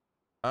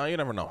 You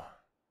never know.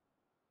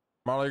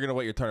 Marlo, you're going to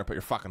wait your turn and put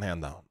your fucking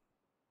hand down.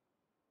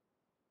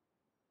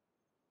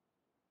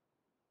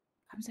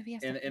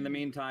 In the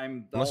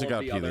meantime, unless you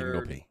got to pee, then you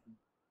can go pee.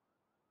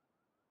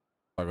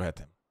 Oh, go ahead,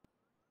 Tim.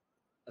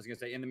 I was going to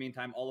say, in the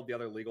meantime, all of the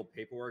other legal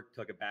paperwork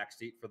took a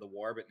backseat for the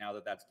war, but now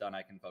that that's done,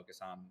 I can focus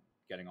on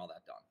getting all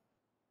that done.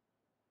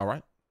 All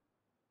right.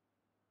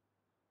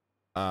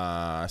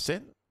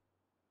 Sid?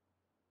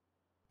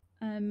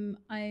 I'm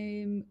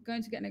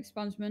going to get an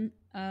expungement.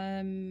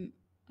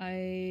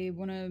 I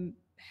want to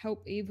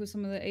help Eve with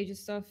some of the Asia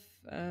stuff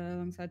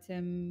alongside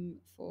Tim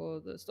for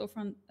the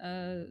storefront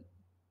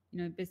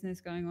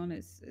business going on.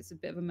 It's a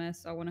bit of a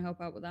mess, so I want to help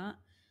out with that.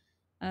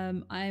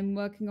 I'm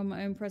working on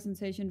my own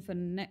presentation for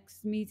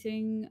next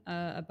meeting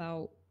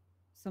about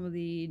some of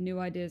the new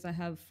ideas I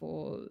have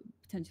for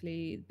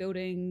potentially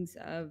buildings,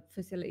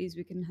 facilities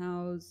we can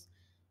house,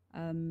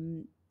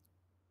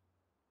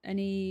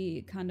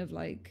 any kind of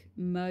like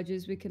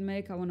mergers we can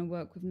make. I want to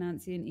work with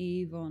Nancy and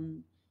Eve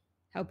on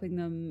helping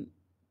them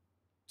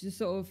just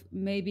sort of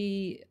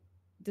maybe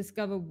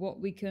discover what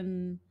we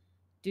can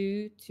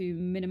do to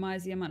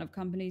minimize the amount of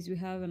companies we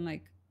have and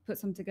like put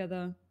some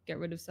together, get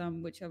rid of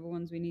some, whichever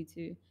ones we need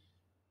to,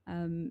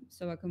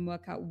 so I can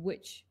work out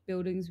which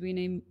buildings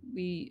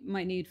we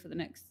might need for the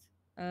next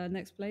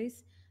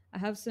place. I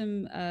have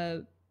some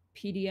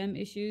PDM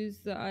issues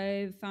that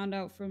I've found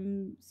out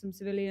from some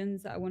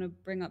civilians that I want to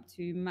bring up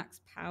to max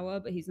power,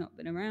 but he's not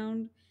been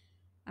around.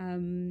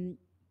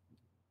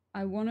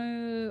 I want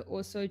to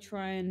also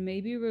try and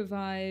maybe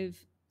revive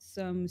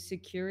some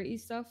security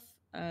stuff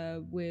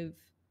with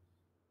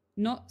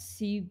not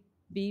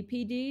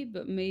CBPD,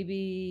 but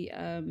maybe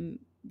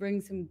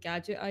bring some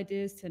gadget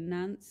ideas to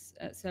Nance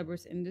at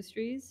Cerberus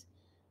Industries.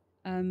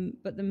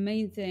 But the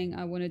main thing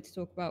I wanted to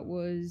talk about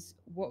was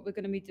what we're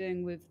going to be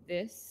doing with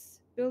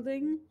this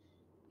building.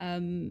 I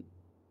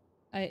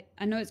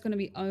know it's going to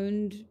be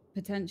owned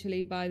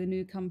potentially by the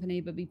new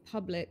company, but be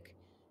public.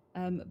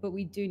 But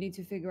we do need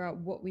to figure out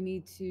what we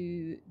need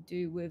to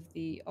do with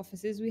the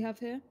offices we have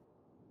here,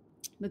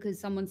 because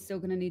someone's still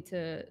going to need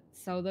to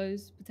sell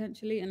those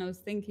potentially. And I was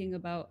thinking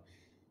about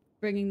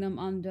bringing them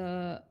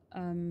under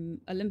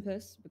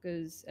Olympus,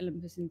 because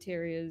Olympus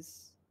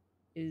Interiors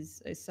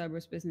is a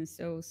Cerberus business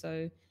still.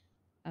 So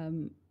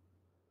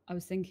I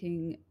was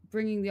thinking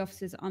bringing the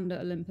offices under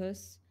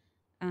Olympus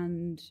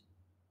and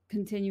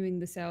continuing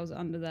the sales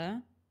under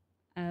there.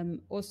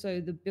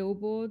 Also the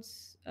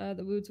billboards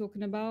that we were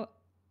talking about.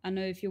 I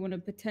know if you want to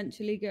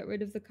potentially get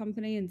rid of the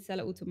company and sell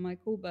it all to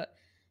Michael, but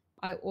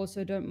I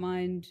also don't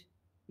mind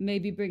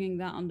maybe bringing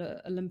that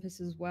under Olympus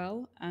as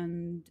well,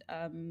 and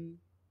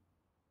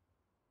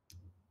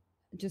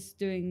just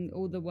doing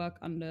all the work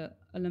under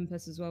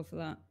Olympus as well for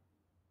that,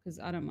 because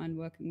I don't mind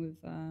working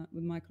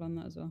with Michael on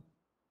that as well.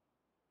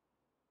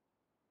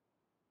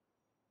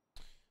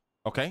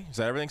 Okay, is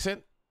that everything,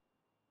 Sid?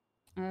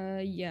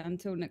 Yeah,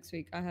 until next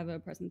week. I have a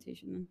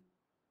presentation then.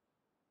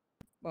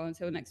 Well,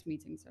 until next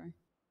meeting, sorry.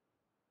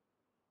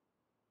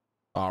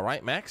 All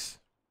right, Max?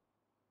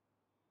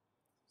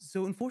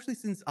 So unfortunately,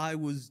 since I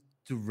was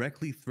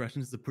directly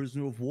threatened as a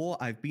prisoner of war,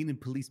 I've been in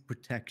police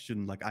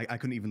protection. Like, I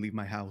couldn't even leave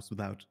my house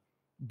without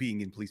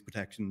being in police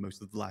protection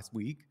most of the last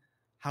week.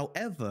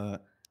 However,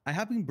 I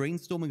have been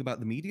brainstorming about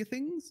the media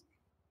things,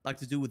 like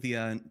to do with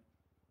the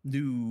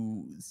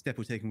new step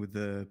we're taking with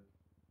the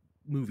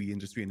movie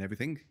industry and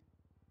everything.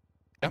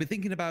 I've been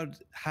thinking about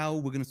how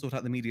we're going to sort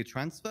out the media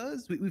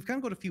transfers. We've kind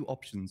of got a few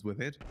options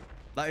with it.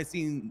 Like I've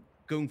seen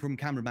going from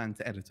cameraman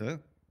to editor.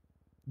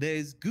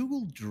 There's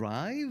Google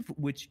Drive,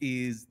 which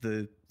is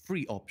the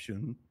free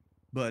option,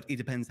 but it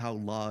depends how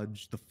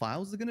large the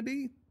files are going to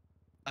be.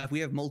 If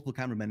we have multiple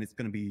cameramen, it's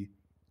going to be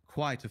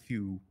quite a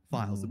few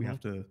files that we have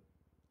to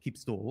keep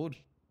stored.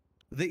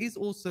 There is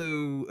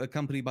also a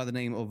company by the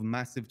name of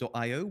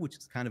Massive.io, which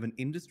is kind of an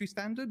industry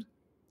standard.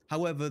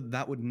 However,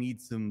 that would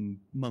need some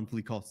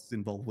monthly costs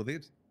involved with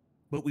it,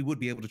 but we would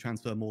be able to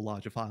transfer more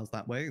larger files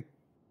that way.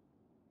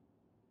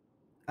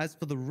 As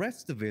for the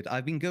rest of it,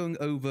 I've been going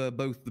over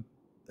both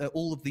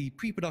all of the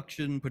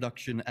pre-production,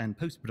 production, and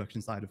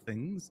post-production side of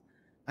things,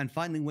 and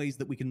finding ways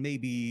that we can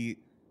maybe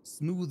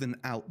smoothen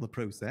out the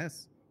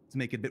process to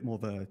make it a bit more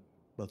of a,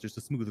 well, just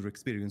a smoother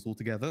experience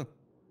altogether.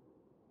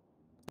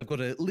 I've got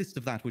a list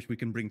of that which we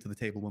can bring to the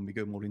table when we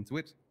go more into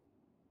it.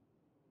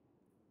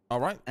 All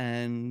right.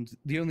 And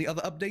the only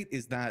other update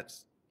is that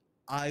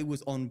I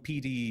was on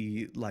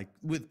PD, like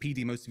with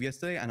PD most of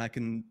yesterday, and I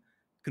can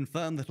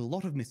confirm that a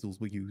lot of missiles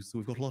were used, so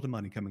we've got a lot of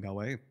money coming our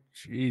way.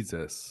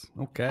 Jesus.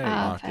 Okay.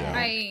 Fuck yeah.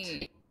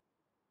 Right.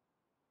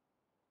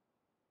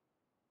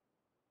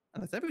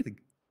 And that's everything.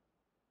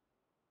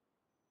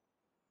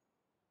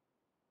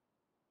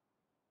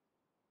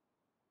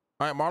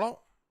 All right, Marlo.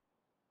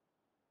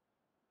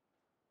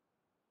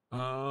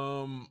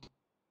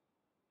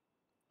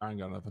 I ain't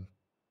got nothing.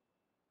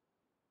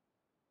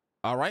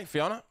 All right,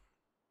 Fiona.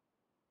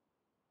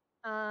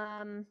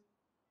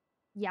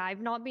 Yeah,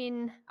 I've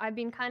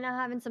been kind of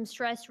having some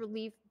stress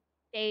relief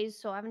days,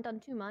 so I haven't done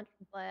too much,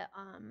 but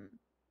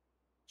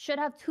should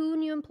have two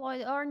new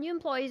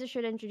employees I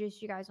should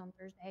introduce you guys on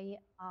Thursday.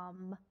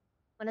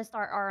 Gonna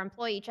start our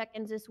employee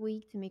check-ins this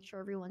week to make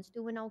sure everyone's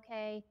doing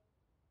okay.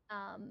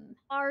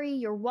 Ari,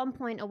 you're 1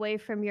 point away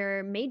from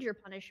your major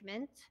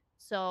punishment,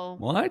 so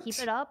What? keep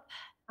it up.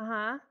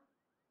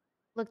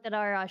 Looked at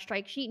our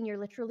strike sheet, and you're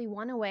literally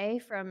 1 away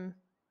from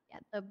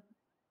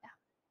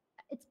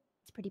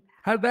it's pretty bad.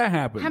 How'd that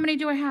happen? How many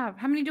do I have?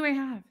 How many do I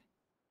have?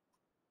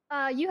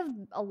 You have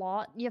a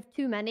lot. You have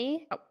too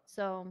many. Oh.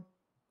 So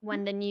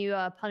when the new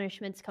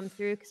punishments come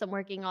through, because I'm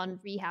working on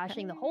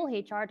rehashing the whole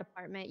HR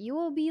department, you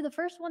will be the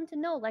first one to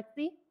know,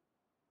 Lexi.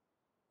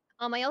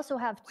 I also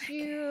have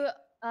two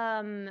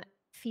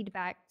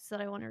feedbacks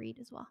that I want to read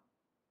as well.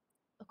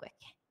 Real quick.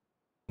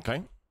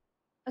 Okay.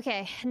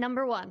 Okay,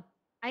 number 1.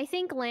 I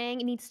think Lang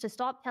needs to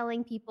stop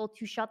telling people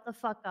to shut the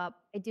fuck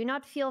up. I do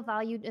not feel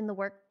valued in the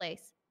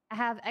workplace. I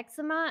have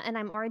eczema and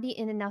I'm already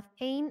in enough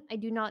pain. I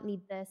do not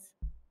need this.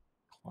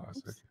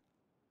 Classic. Oops.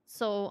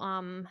 So,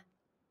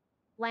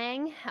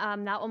 Lang,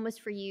 that one was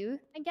for you,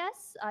 I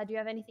guess. Do you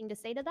have anything to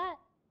say to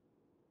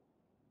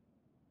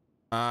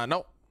that?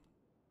 No.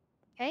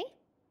 Okay.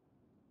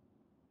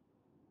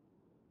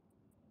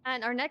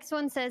 And our next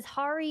one says,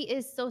 Hari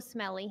is so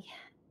smelly.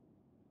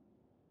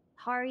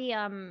 Hari,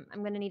 I'm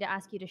going to need to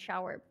ask you to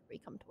shower before you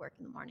come to work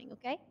in the morning,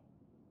 okay?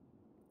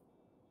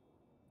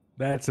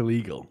 That's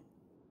illegal.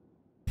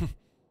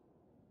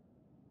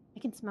 I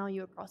can smell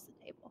you across the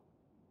table.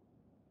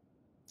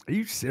 Are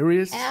you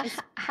serious?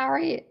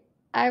 Harry,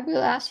 I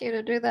will ask you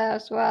to do that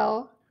as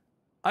well.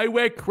 I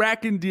wear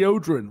crack and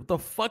deodorant. What the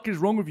fuck is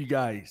wrong with you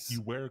guys?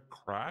 You wear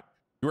crack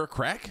You wear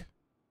crack?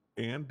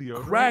 and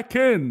deodorant?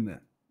 Kraken.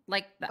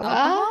 Like the What?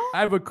 alcohol? I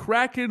have a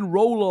Kraken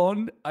roll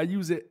on. I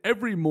use it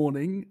every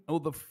morning. Oh,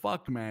 the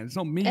fuck, man. It's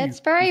not me. It's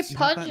very You have that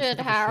pungent, instead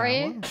of a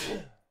Harry.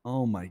 shower?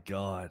 Oh, my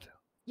God.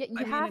 You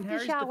I mean, have in to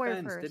Harry's shower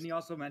defense, first. didn't he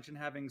also mention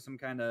having some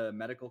kind of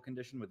medical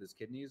condition with his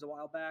kidneys a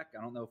while back?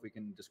 I don't know if we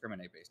can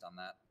discriminate based on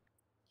that.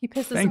 He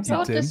pisses Thank you,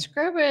 Not himself. Tim.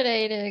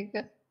 discriminating.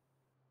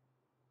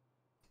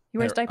 He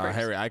wears diapers.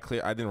 Harry, I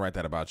didn't write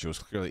that about you. It was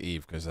clearly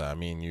Eve because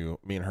me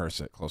and her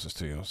sit closest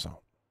to you.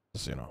 So,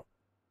 just so you know.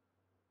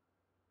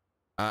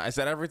 Is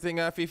that everything,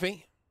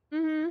 Fifi?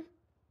 Mm-hmm.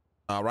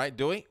 All right,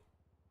 Dewey.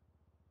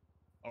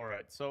 All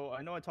right, so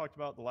I know I talked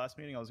about the last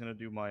meeting. I was going to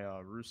do my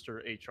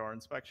Rooster HR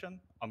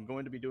inspection. I'm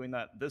going to be doing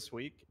that this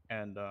week,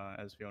 and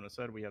as Fiona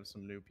said, we have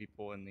some new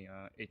people in the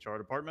HR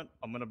department.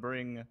 I'm going to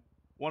bring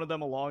one of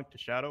them along to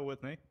shadow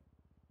with me.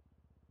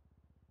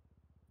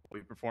 We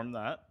performed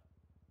that.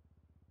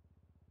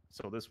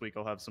 So this week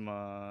I'll have some,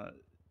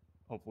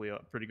 hopefully a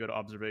pretty good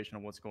observation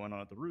of what's going on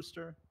at the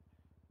Rooster.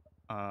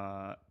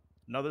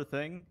 Another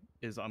thing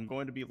is I'm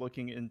going to be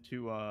looking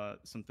into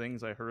some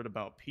things I heard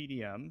about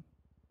PDM.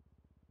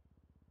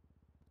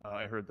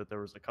 I heard that there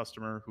was a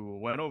customer who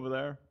went over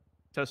there,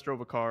 test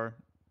drove a car,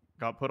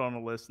 got put on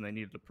a list, and they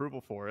needed approval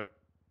for it.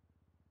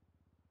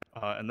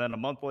 And then a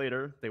month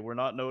later, they were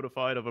not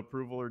notified of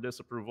approval or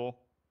disapproval.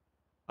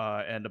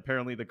 And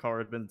apparently the car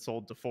had been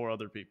sold to 4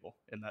 other people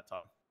in that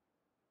time.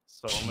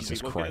 So I'm going to be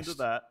Jesus looking into Christ.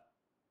 that.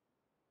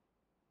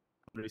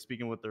 I'm going to be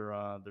speaking with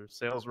their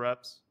sales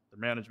reps, their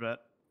management.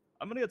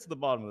 I'm going to get to the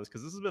bottom of this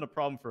because this has been a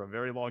problem for a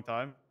very long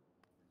time.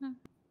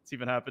 It's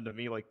even happened to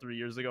me like 3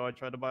 years ago. I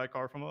tried to buy a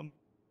car from them.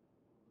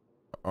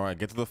 All right,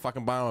 get to the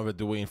fucking bottom of it,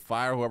 Dewey, and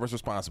fire whoever's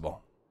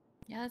responsible.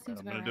 Yeah, that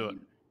seems I'm about gonna right. do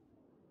it.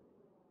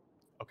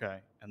 Okay,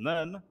 and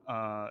then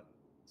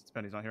since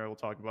Penny's not here, I will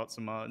talk about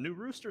some new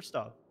Rooster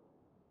stuff.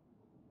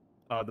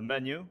 The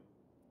menu,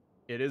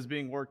 it is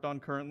being worked on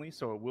currently,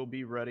 so it will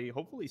be ready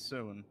hopefully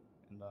soon.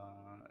 And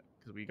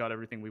because we got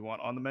everything we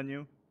want on the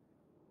menu,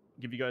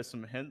 give you guys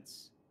some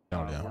hints.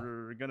 Oh, yeah.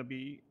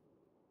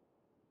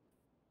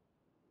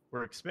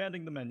 We're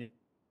expanding the menu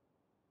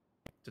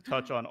to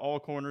touch on all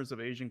corners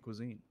of Asian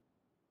cuisine.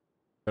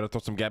 Better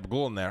throw some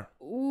gabagool in there.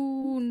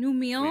 Ooh, new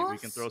meals? We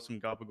can throw some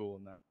gabagool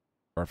in there.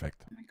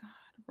 Perfect. Oh my god.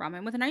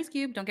 Ramen with an ice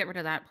cube. Don't get rid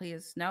of that,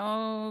 please.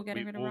 No,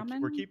 getting rid of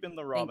ramen. We're keeping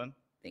the ramen,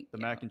 Thank the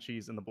you. mac and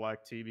cheese, and the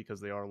black tea because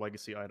they are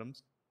legacy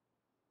items.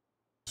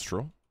 It's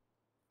true.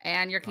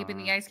 And you're keeping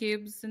the ice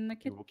cubes in the We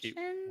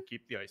kitchen? will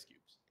keep the ice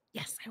cubes.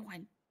 Yes, I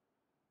won.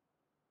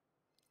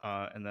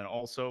 And then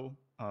also,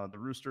 the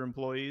Rooster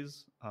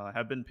employees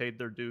have been paid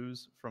their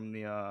dues from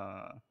the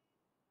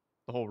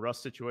the whole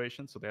Rust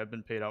situation, so they have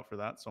been paid out for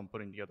that. So I'm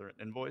putting together an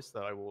invoice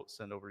that I will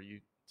send over you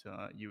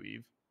to you,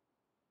 Eve.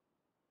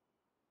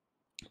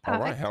 All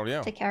right, Perfect. hell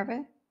yeah. Take care of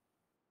it.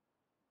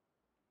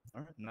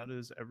 All right, and that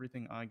is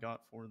everything I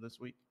got for this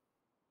week.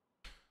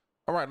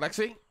 All right,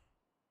 Lexi.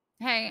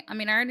 Hey, I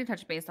mean, I already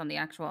touched base on the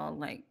actual,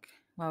 like,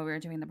 while we were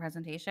doing the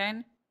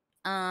presentation.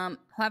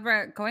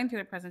 However, going through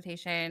the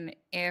presentation,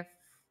 if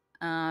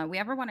we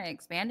ever want to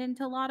expand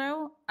into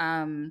Lotto,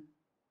 I'm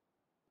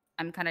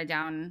kind of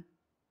down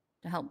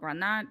to help run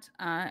that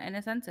in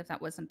a sense, if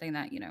that was something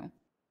that, you know,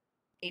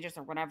 Aegis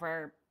or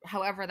whatever,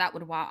 however that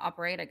would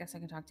operate. I guess I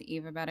can talk to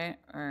Eve about it,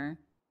 or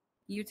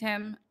you,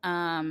 Tim.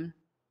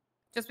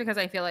 Just because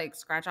I feel like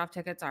scratch off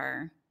tickets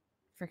are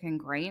freaking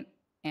great,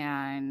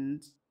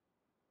 and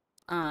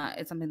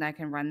it's something that I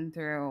can run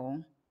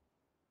through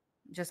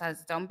just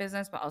as its own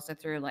business, but also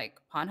through like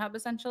Pawn Hub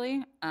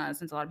essentially,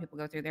 since a lot of people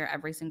go through there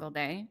every single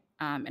day,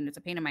 and it's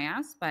a pain in my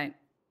ass. But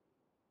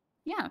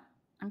yeah,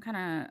 I'm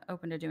kind of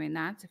open to doing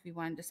that if you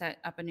wanted to set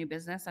up a new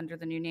business under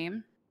the new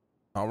name.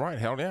 All right,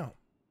 hell yeah.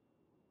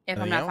 If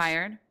Anything I'm not else?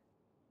 fired.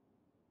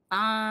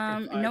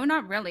 No,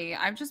 not really.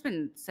 I've just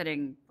been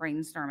sitting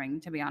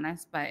brainstorming, to be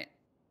honest, but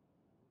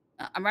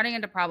I'm running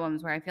into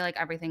problems where I feel like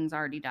everything's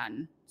already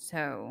done.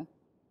 So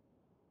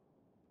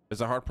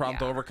It's a hard problem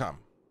to overcome.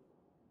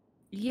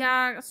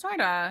 yeah,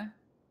 sorta.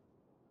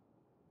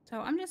 So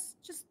I'm just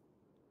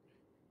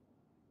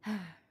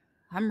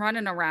I'm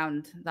running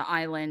around the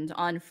island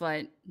on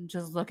foot,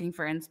 just looking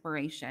for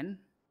inspiration.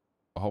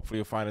 Well, hopefully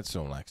you'll find it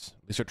soon, Lex.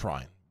 At least you're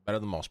trying. Better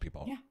than most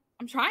people. Yeah,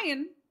 I'm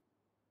trying.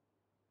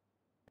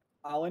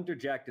 I'll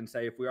interject and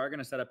say if we are going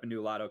to set up a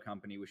new lotto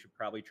company, we should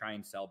probably try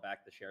and sell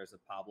back the shares of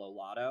Pablo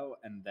Lotto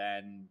and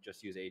then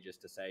just use Aegis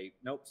to say,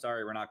 nope,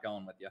 sorry, we're not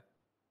going with you.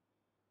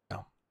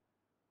 No.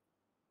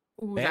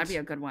 Ooh, that'd be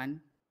a good one.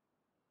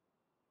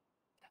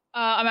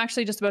 I'm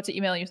actually just about to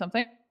email you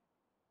something.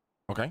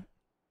 Okay.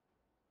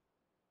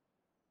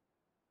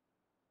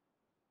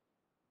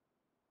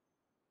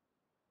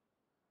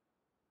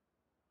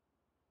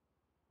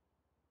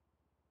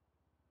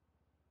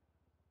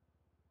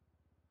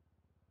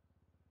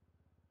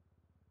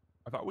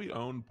 I thought we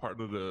owned part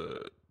of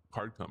the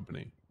card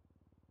company.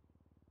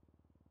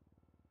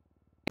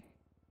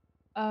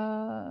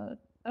 I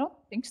don't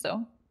think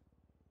so.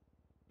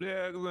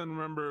 Yeah, because then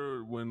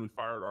remember when we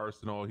fired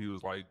Arsenal, he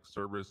was like,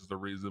 Cerberus is the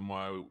reason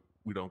why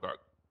we don't got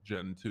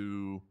Gen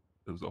 2.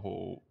 It was a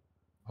whole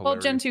Well,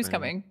 Gen hilarious 2's thing.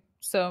 coming,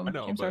 so I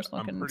know, James but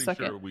Arsenal I'm can pretty suck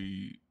sure it.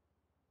 we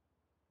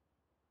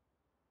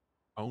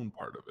own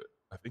part of it.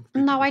 I think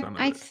 50% No, of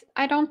it.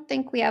 I don't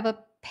think we ever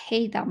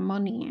paid that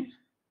money.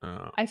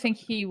 I think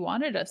he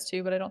wanted us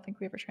to, but I don't think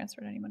we ever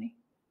transferred any money.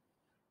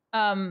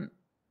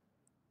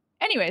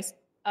 Anyways,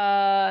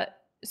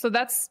 so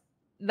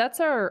that's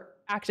our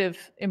active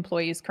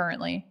employees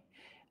currently,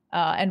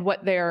 and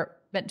what they're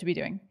meant to be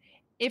doing.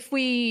 If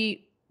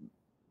we,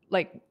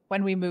 like,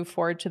 when we move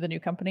forward to the new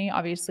company,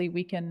 obviously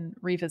we can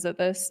revisit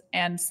this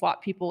and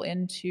slot people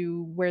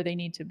into where they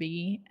need to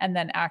be, and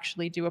then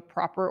actually do a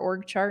proper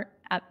org chart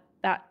at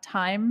that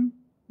time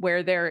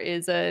where there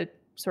is a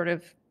sort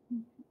of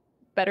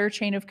better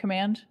chain of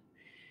command.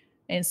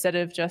 Instead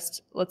of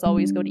just let's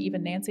always go to Eve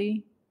and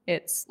Nancy,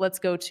 it's let's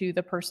go to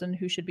the person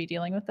who should be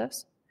dealing with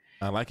this.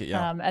 I like it,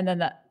 yeah. And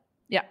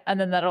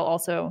then that'll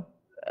also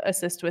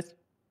assist with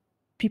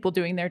people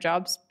doing their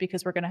jobs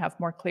because we're going to have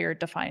more clear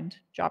defined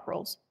job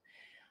roles.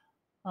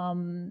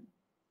 The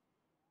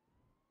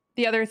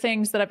other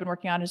things that I've been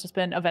working on has just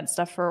been event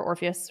stuff for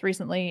Orpheus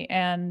recently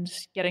and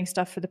getting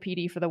stuff for the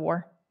PD for the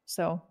war.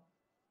 So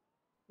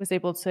was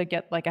able to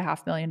get like a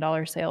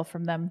 $500,000 sale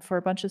from them for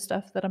a bunch of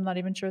stuff that I'm not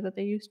even sure that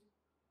they used.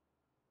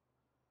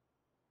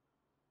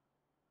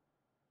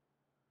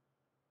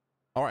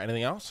 All right,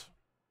 anything else?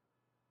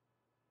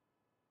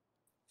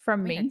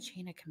 From Wait, me? a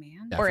chain of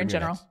command? Yeah, Or from in you,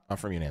 general?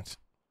 Nance. From you, Nance.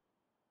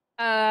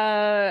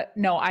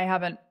 No, I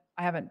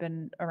haven't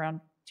been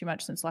around too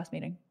much since last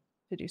meeting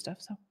to do stuff,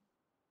 so.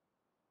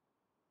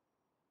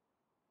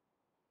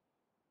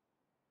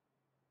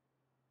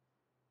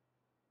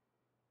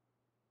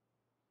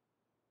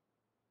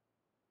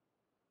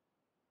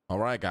 All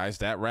right, guys,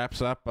 that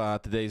wraps up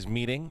today's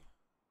meeting.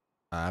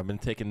 I've been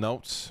taking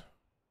notes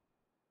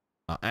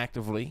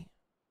actively.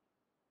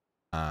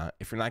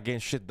 If you're not getting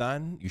shit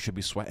done, you should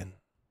be sweating.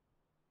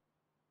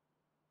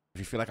 If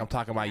you feel like I'm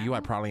talking about you,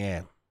 I probably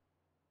am.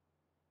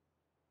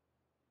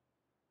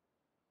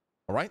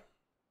 All right?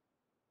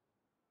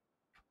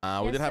 We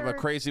Yes, did have a sir.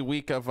 crazy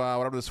week of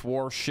whatever this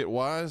war shit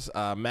was.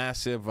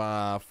 Massive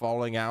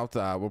falling out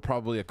will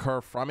probably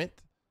occur from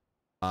it.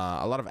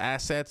 A lot of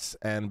assets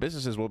and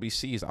businesses will be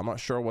seized. I'm not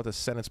sure what the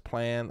Senate's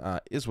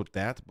plan is with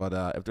that,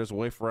 but if there's a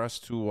way for us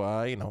to,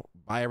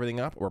 buy everything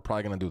up, we're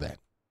probably going to do that.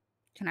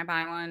 Can I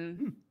buy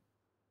one?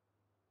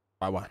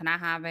 Buy what? Can I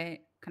have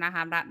it? Can I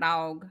have that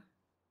dog?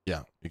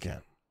 Yeah, you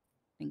can.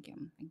 Thank you.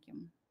 Thank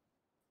you.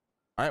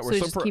 All right, So we're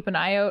just keep an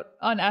eye out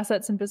on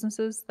assets and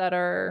businesses that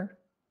are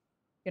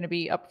going to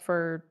be up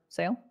for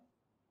sale.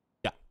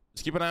 Yeah,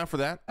 just keep an eye out for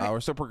that. We're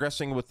still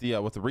progressing with the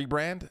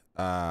rebrand.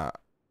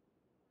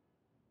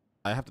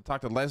 I have to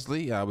talk to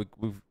Leslie.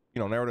 We've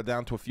narrowed it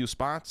down to a few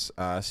spots.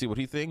 See what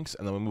he thinks,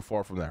 and then we move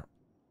forward from there.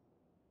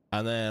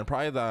 And then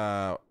probably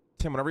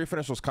Tim, whenever you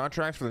finish those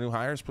contracts for the new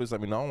hires, please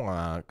let me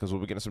know because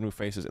we'll be getting some new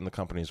faces in the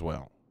company as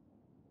well.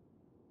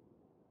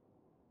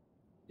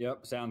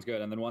 Yep, sounds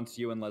good. And then once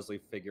you and Leslie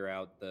figure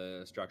out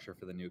the structure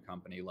for the new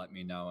company, let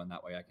me know, and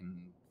that way I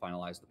can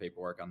finalize the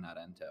paperwork on that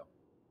end too.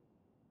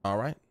 All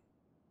right.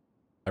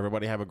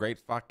 Everybody have a great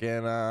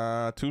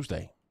fucking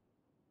Tuesday.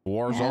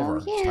 War's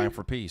over. Yeah. It's time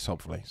for peace,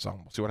 hopefully. So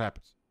we'll see what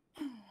happens.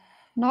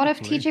 Not if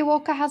TJ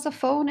Walker has a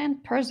phone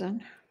in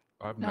prison.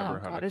 I've never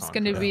had God, a it's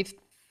going to be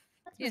contract.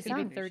 it's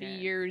going to be 30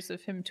 years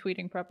of him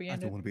tweeting I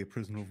propaganda. don't want to be a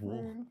prisoner of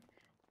war.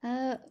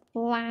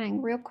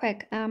 Lang, real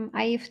quick.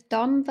 I've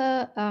done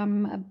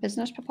the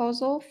business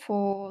proposal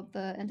for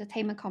the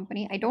entertainment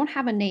company. I don't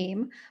have a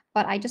name,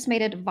 but I just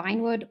made it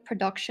Vinewood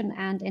Production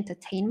and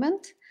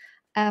Entertainment.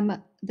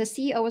 The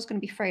CEO is going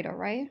to be Fredo,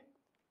 right?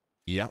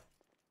 Yep.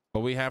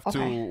 But we have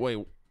to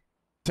wait.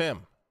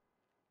 Tim,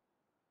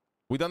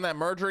 we done that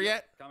merger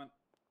yet? Coming.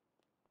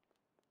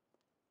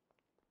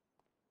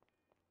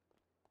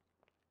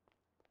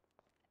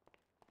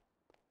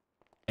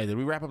 Hey, did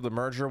we wrap up the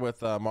merger with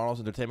Marlo's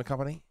Entertainment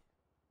Company?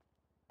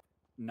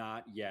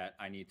 Not yet.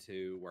 I need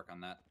to work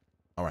on that.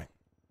 All right.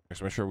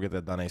 Let's make sure we get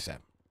that done ASAP.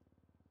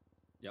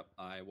 Yep,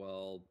 I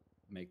will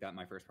make that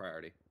my first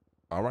priority.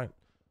 All right.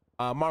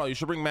 Marlo, you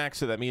should bring Max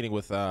to that meeting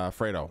with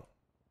Fredo.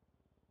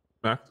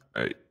 Max?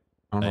 Hey,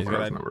 I don't know if I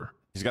have his number.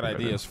 He's got Okay,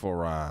 ideas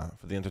for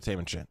the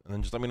entertainment shit. And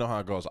then just let me know how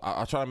it goes.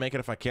 I'll try to make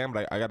it if I can,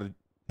 but I got to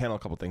handle a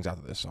couple things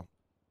after this. So.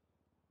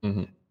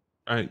 Mm-hmm.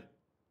 All right.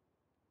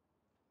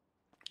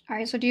 All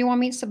right, so do you want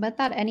me to submit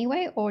that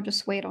anyway, or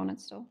just wait on it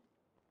still?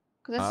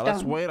 Because it's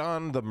Let's done. wait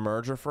on the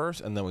merger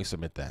first, and then we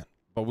submit that.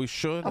 But we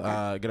should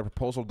get a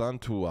proposal done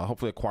to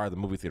hopefully acquire the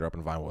movie theater up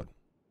in Vinewood.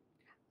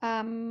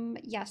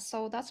 Yes,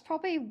 so that's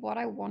probably what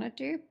I want to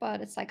do, but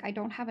it's like I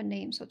don't have a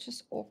name, so it's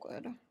just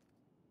awkward.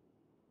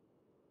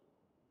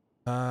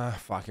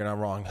 Fuck, you're not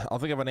wrong. I'll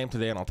think of a name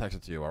today, and I'll text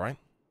it to you, all right?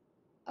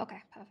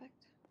 Okay, perfect.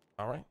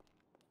 All right.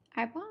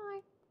 All right, bye.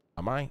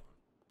 Am I?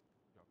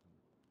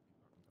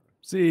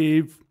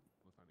 Steve.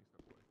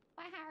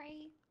 Bye,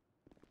 Harry.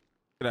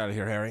 Get out of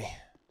here, Harry.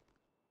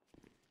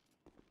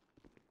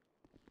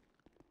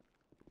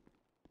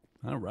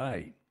 All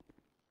right.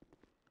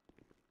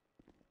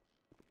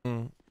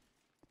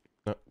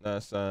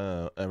 That's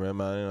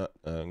everybody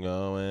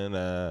going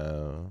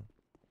out.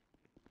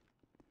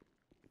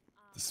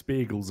 The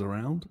Spiegel's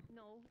around.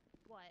 No,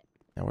 what?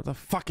 And where the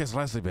fuck has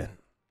Leslie been?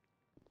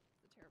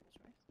 It's a terrible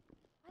choice.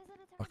 Why is that a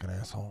terrible Fucking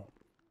asshole.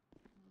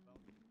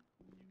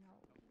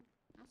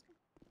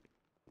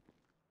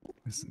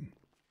 Listen.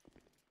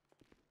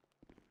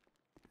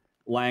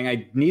 Lang,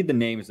 I need the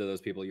names of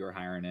those people you were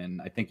hiring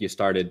in. I think you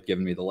started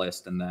giving me the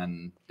list and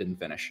then didn't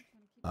finish.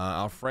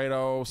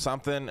 Alfredo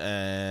something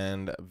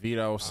and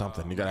Vito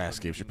something. You gotta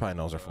ask Eve. She probably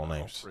knows their full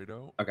names.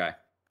 Alfredo? Okay. So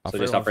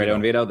Alfredo just Alfredo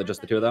and Vito, just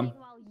the two of them?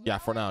 Yeah,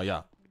 for now,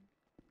 yeah.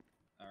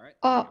 All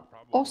right.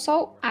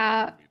 Also,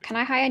 can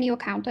I hire a new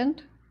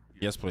accountant?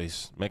 Yes,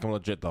 please. Make him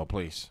legit, though,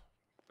 please.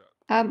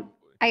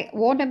 I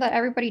warned him that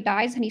everybody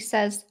dies, and he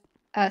says,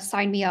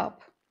 sign me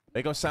up.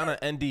 Make him sign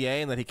an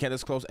NDA and that he can't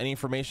disclose any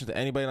information to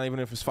anybody, not even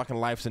if his fucking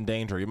life's in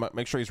danger. You might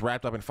make sure he's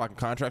wrapped up in fucking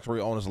contracts where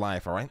he owns his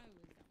life, all right?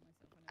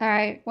 All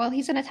right, well,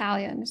 he's an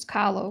Italian. It's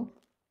Carlo.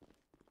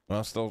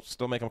 Well,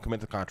 still make him commit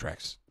to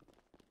contracts.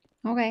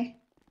 Okay.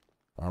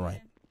 All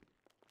right.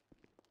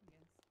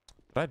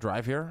 Did I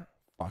drive here?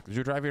 Fuck, did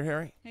you drive here,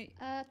 Harry? Hey.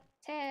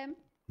 Tim.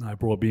 I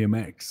brought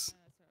BMX.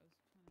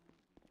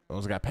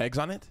 Those got pegs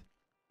on it?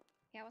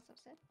 Yeah, what's up,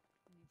 Sid?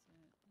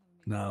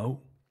 No.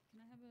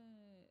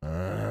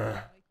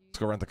 Let's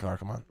go rent the car,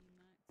 come on.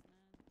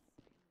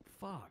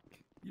 Fuck.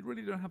 You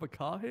really don't have a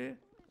car here?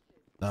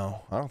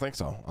 No, I don't think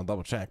so. I'll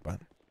double check,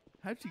 but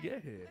How'd you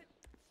get here?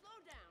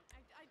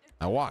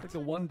 I walked. Like the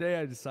one day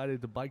I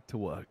decided to bike to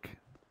work.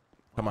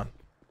 Come on.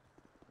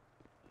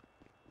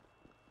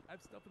 I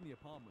have stuff in the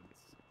apartments.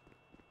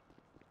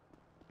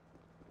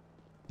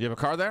 You have a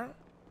car there?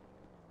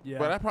 Yeah.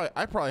 But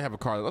I probably have a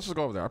car. Let's just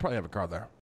go over there. I probably have a car there.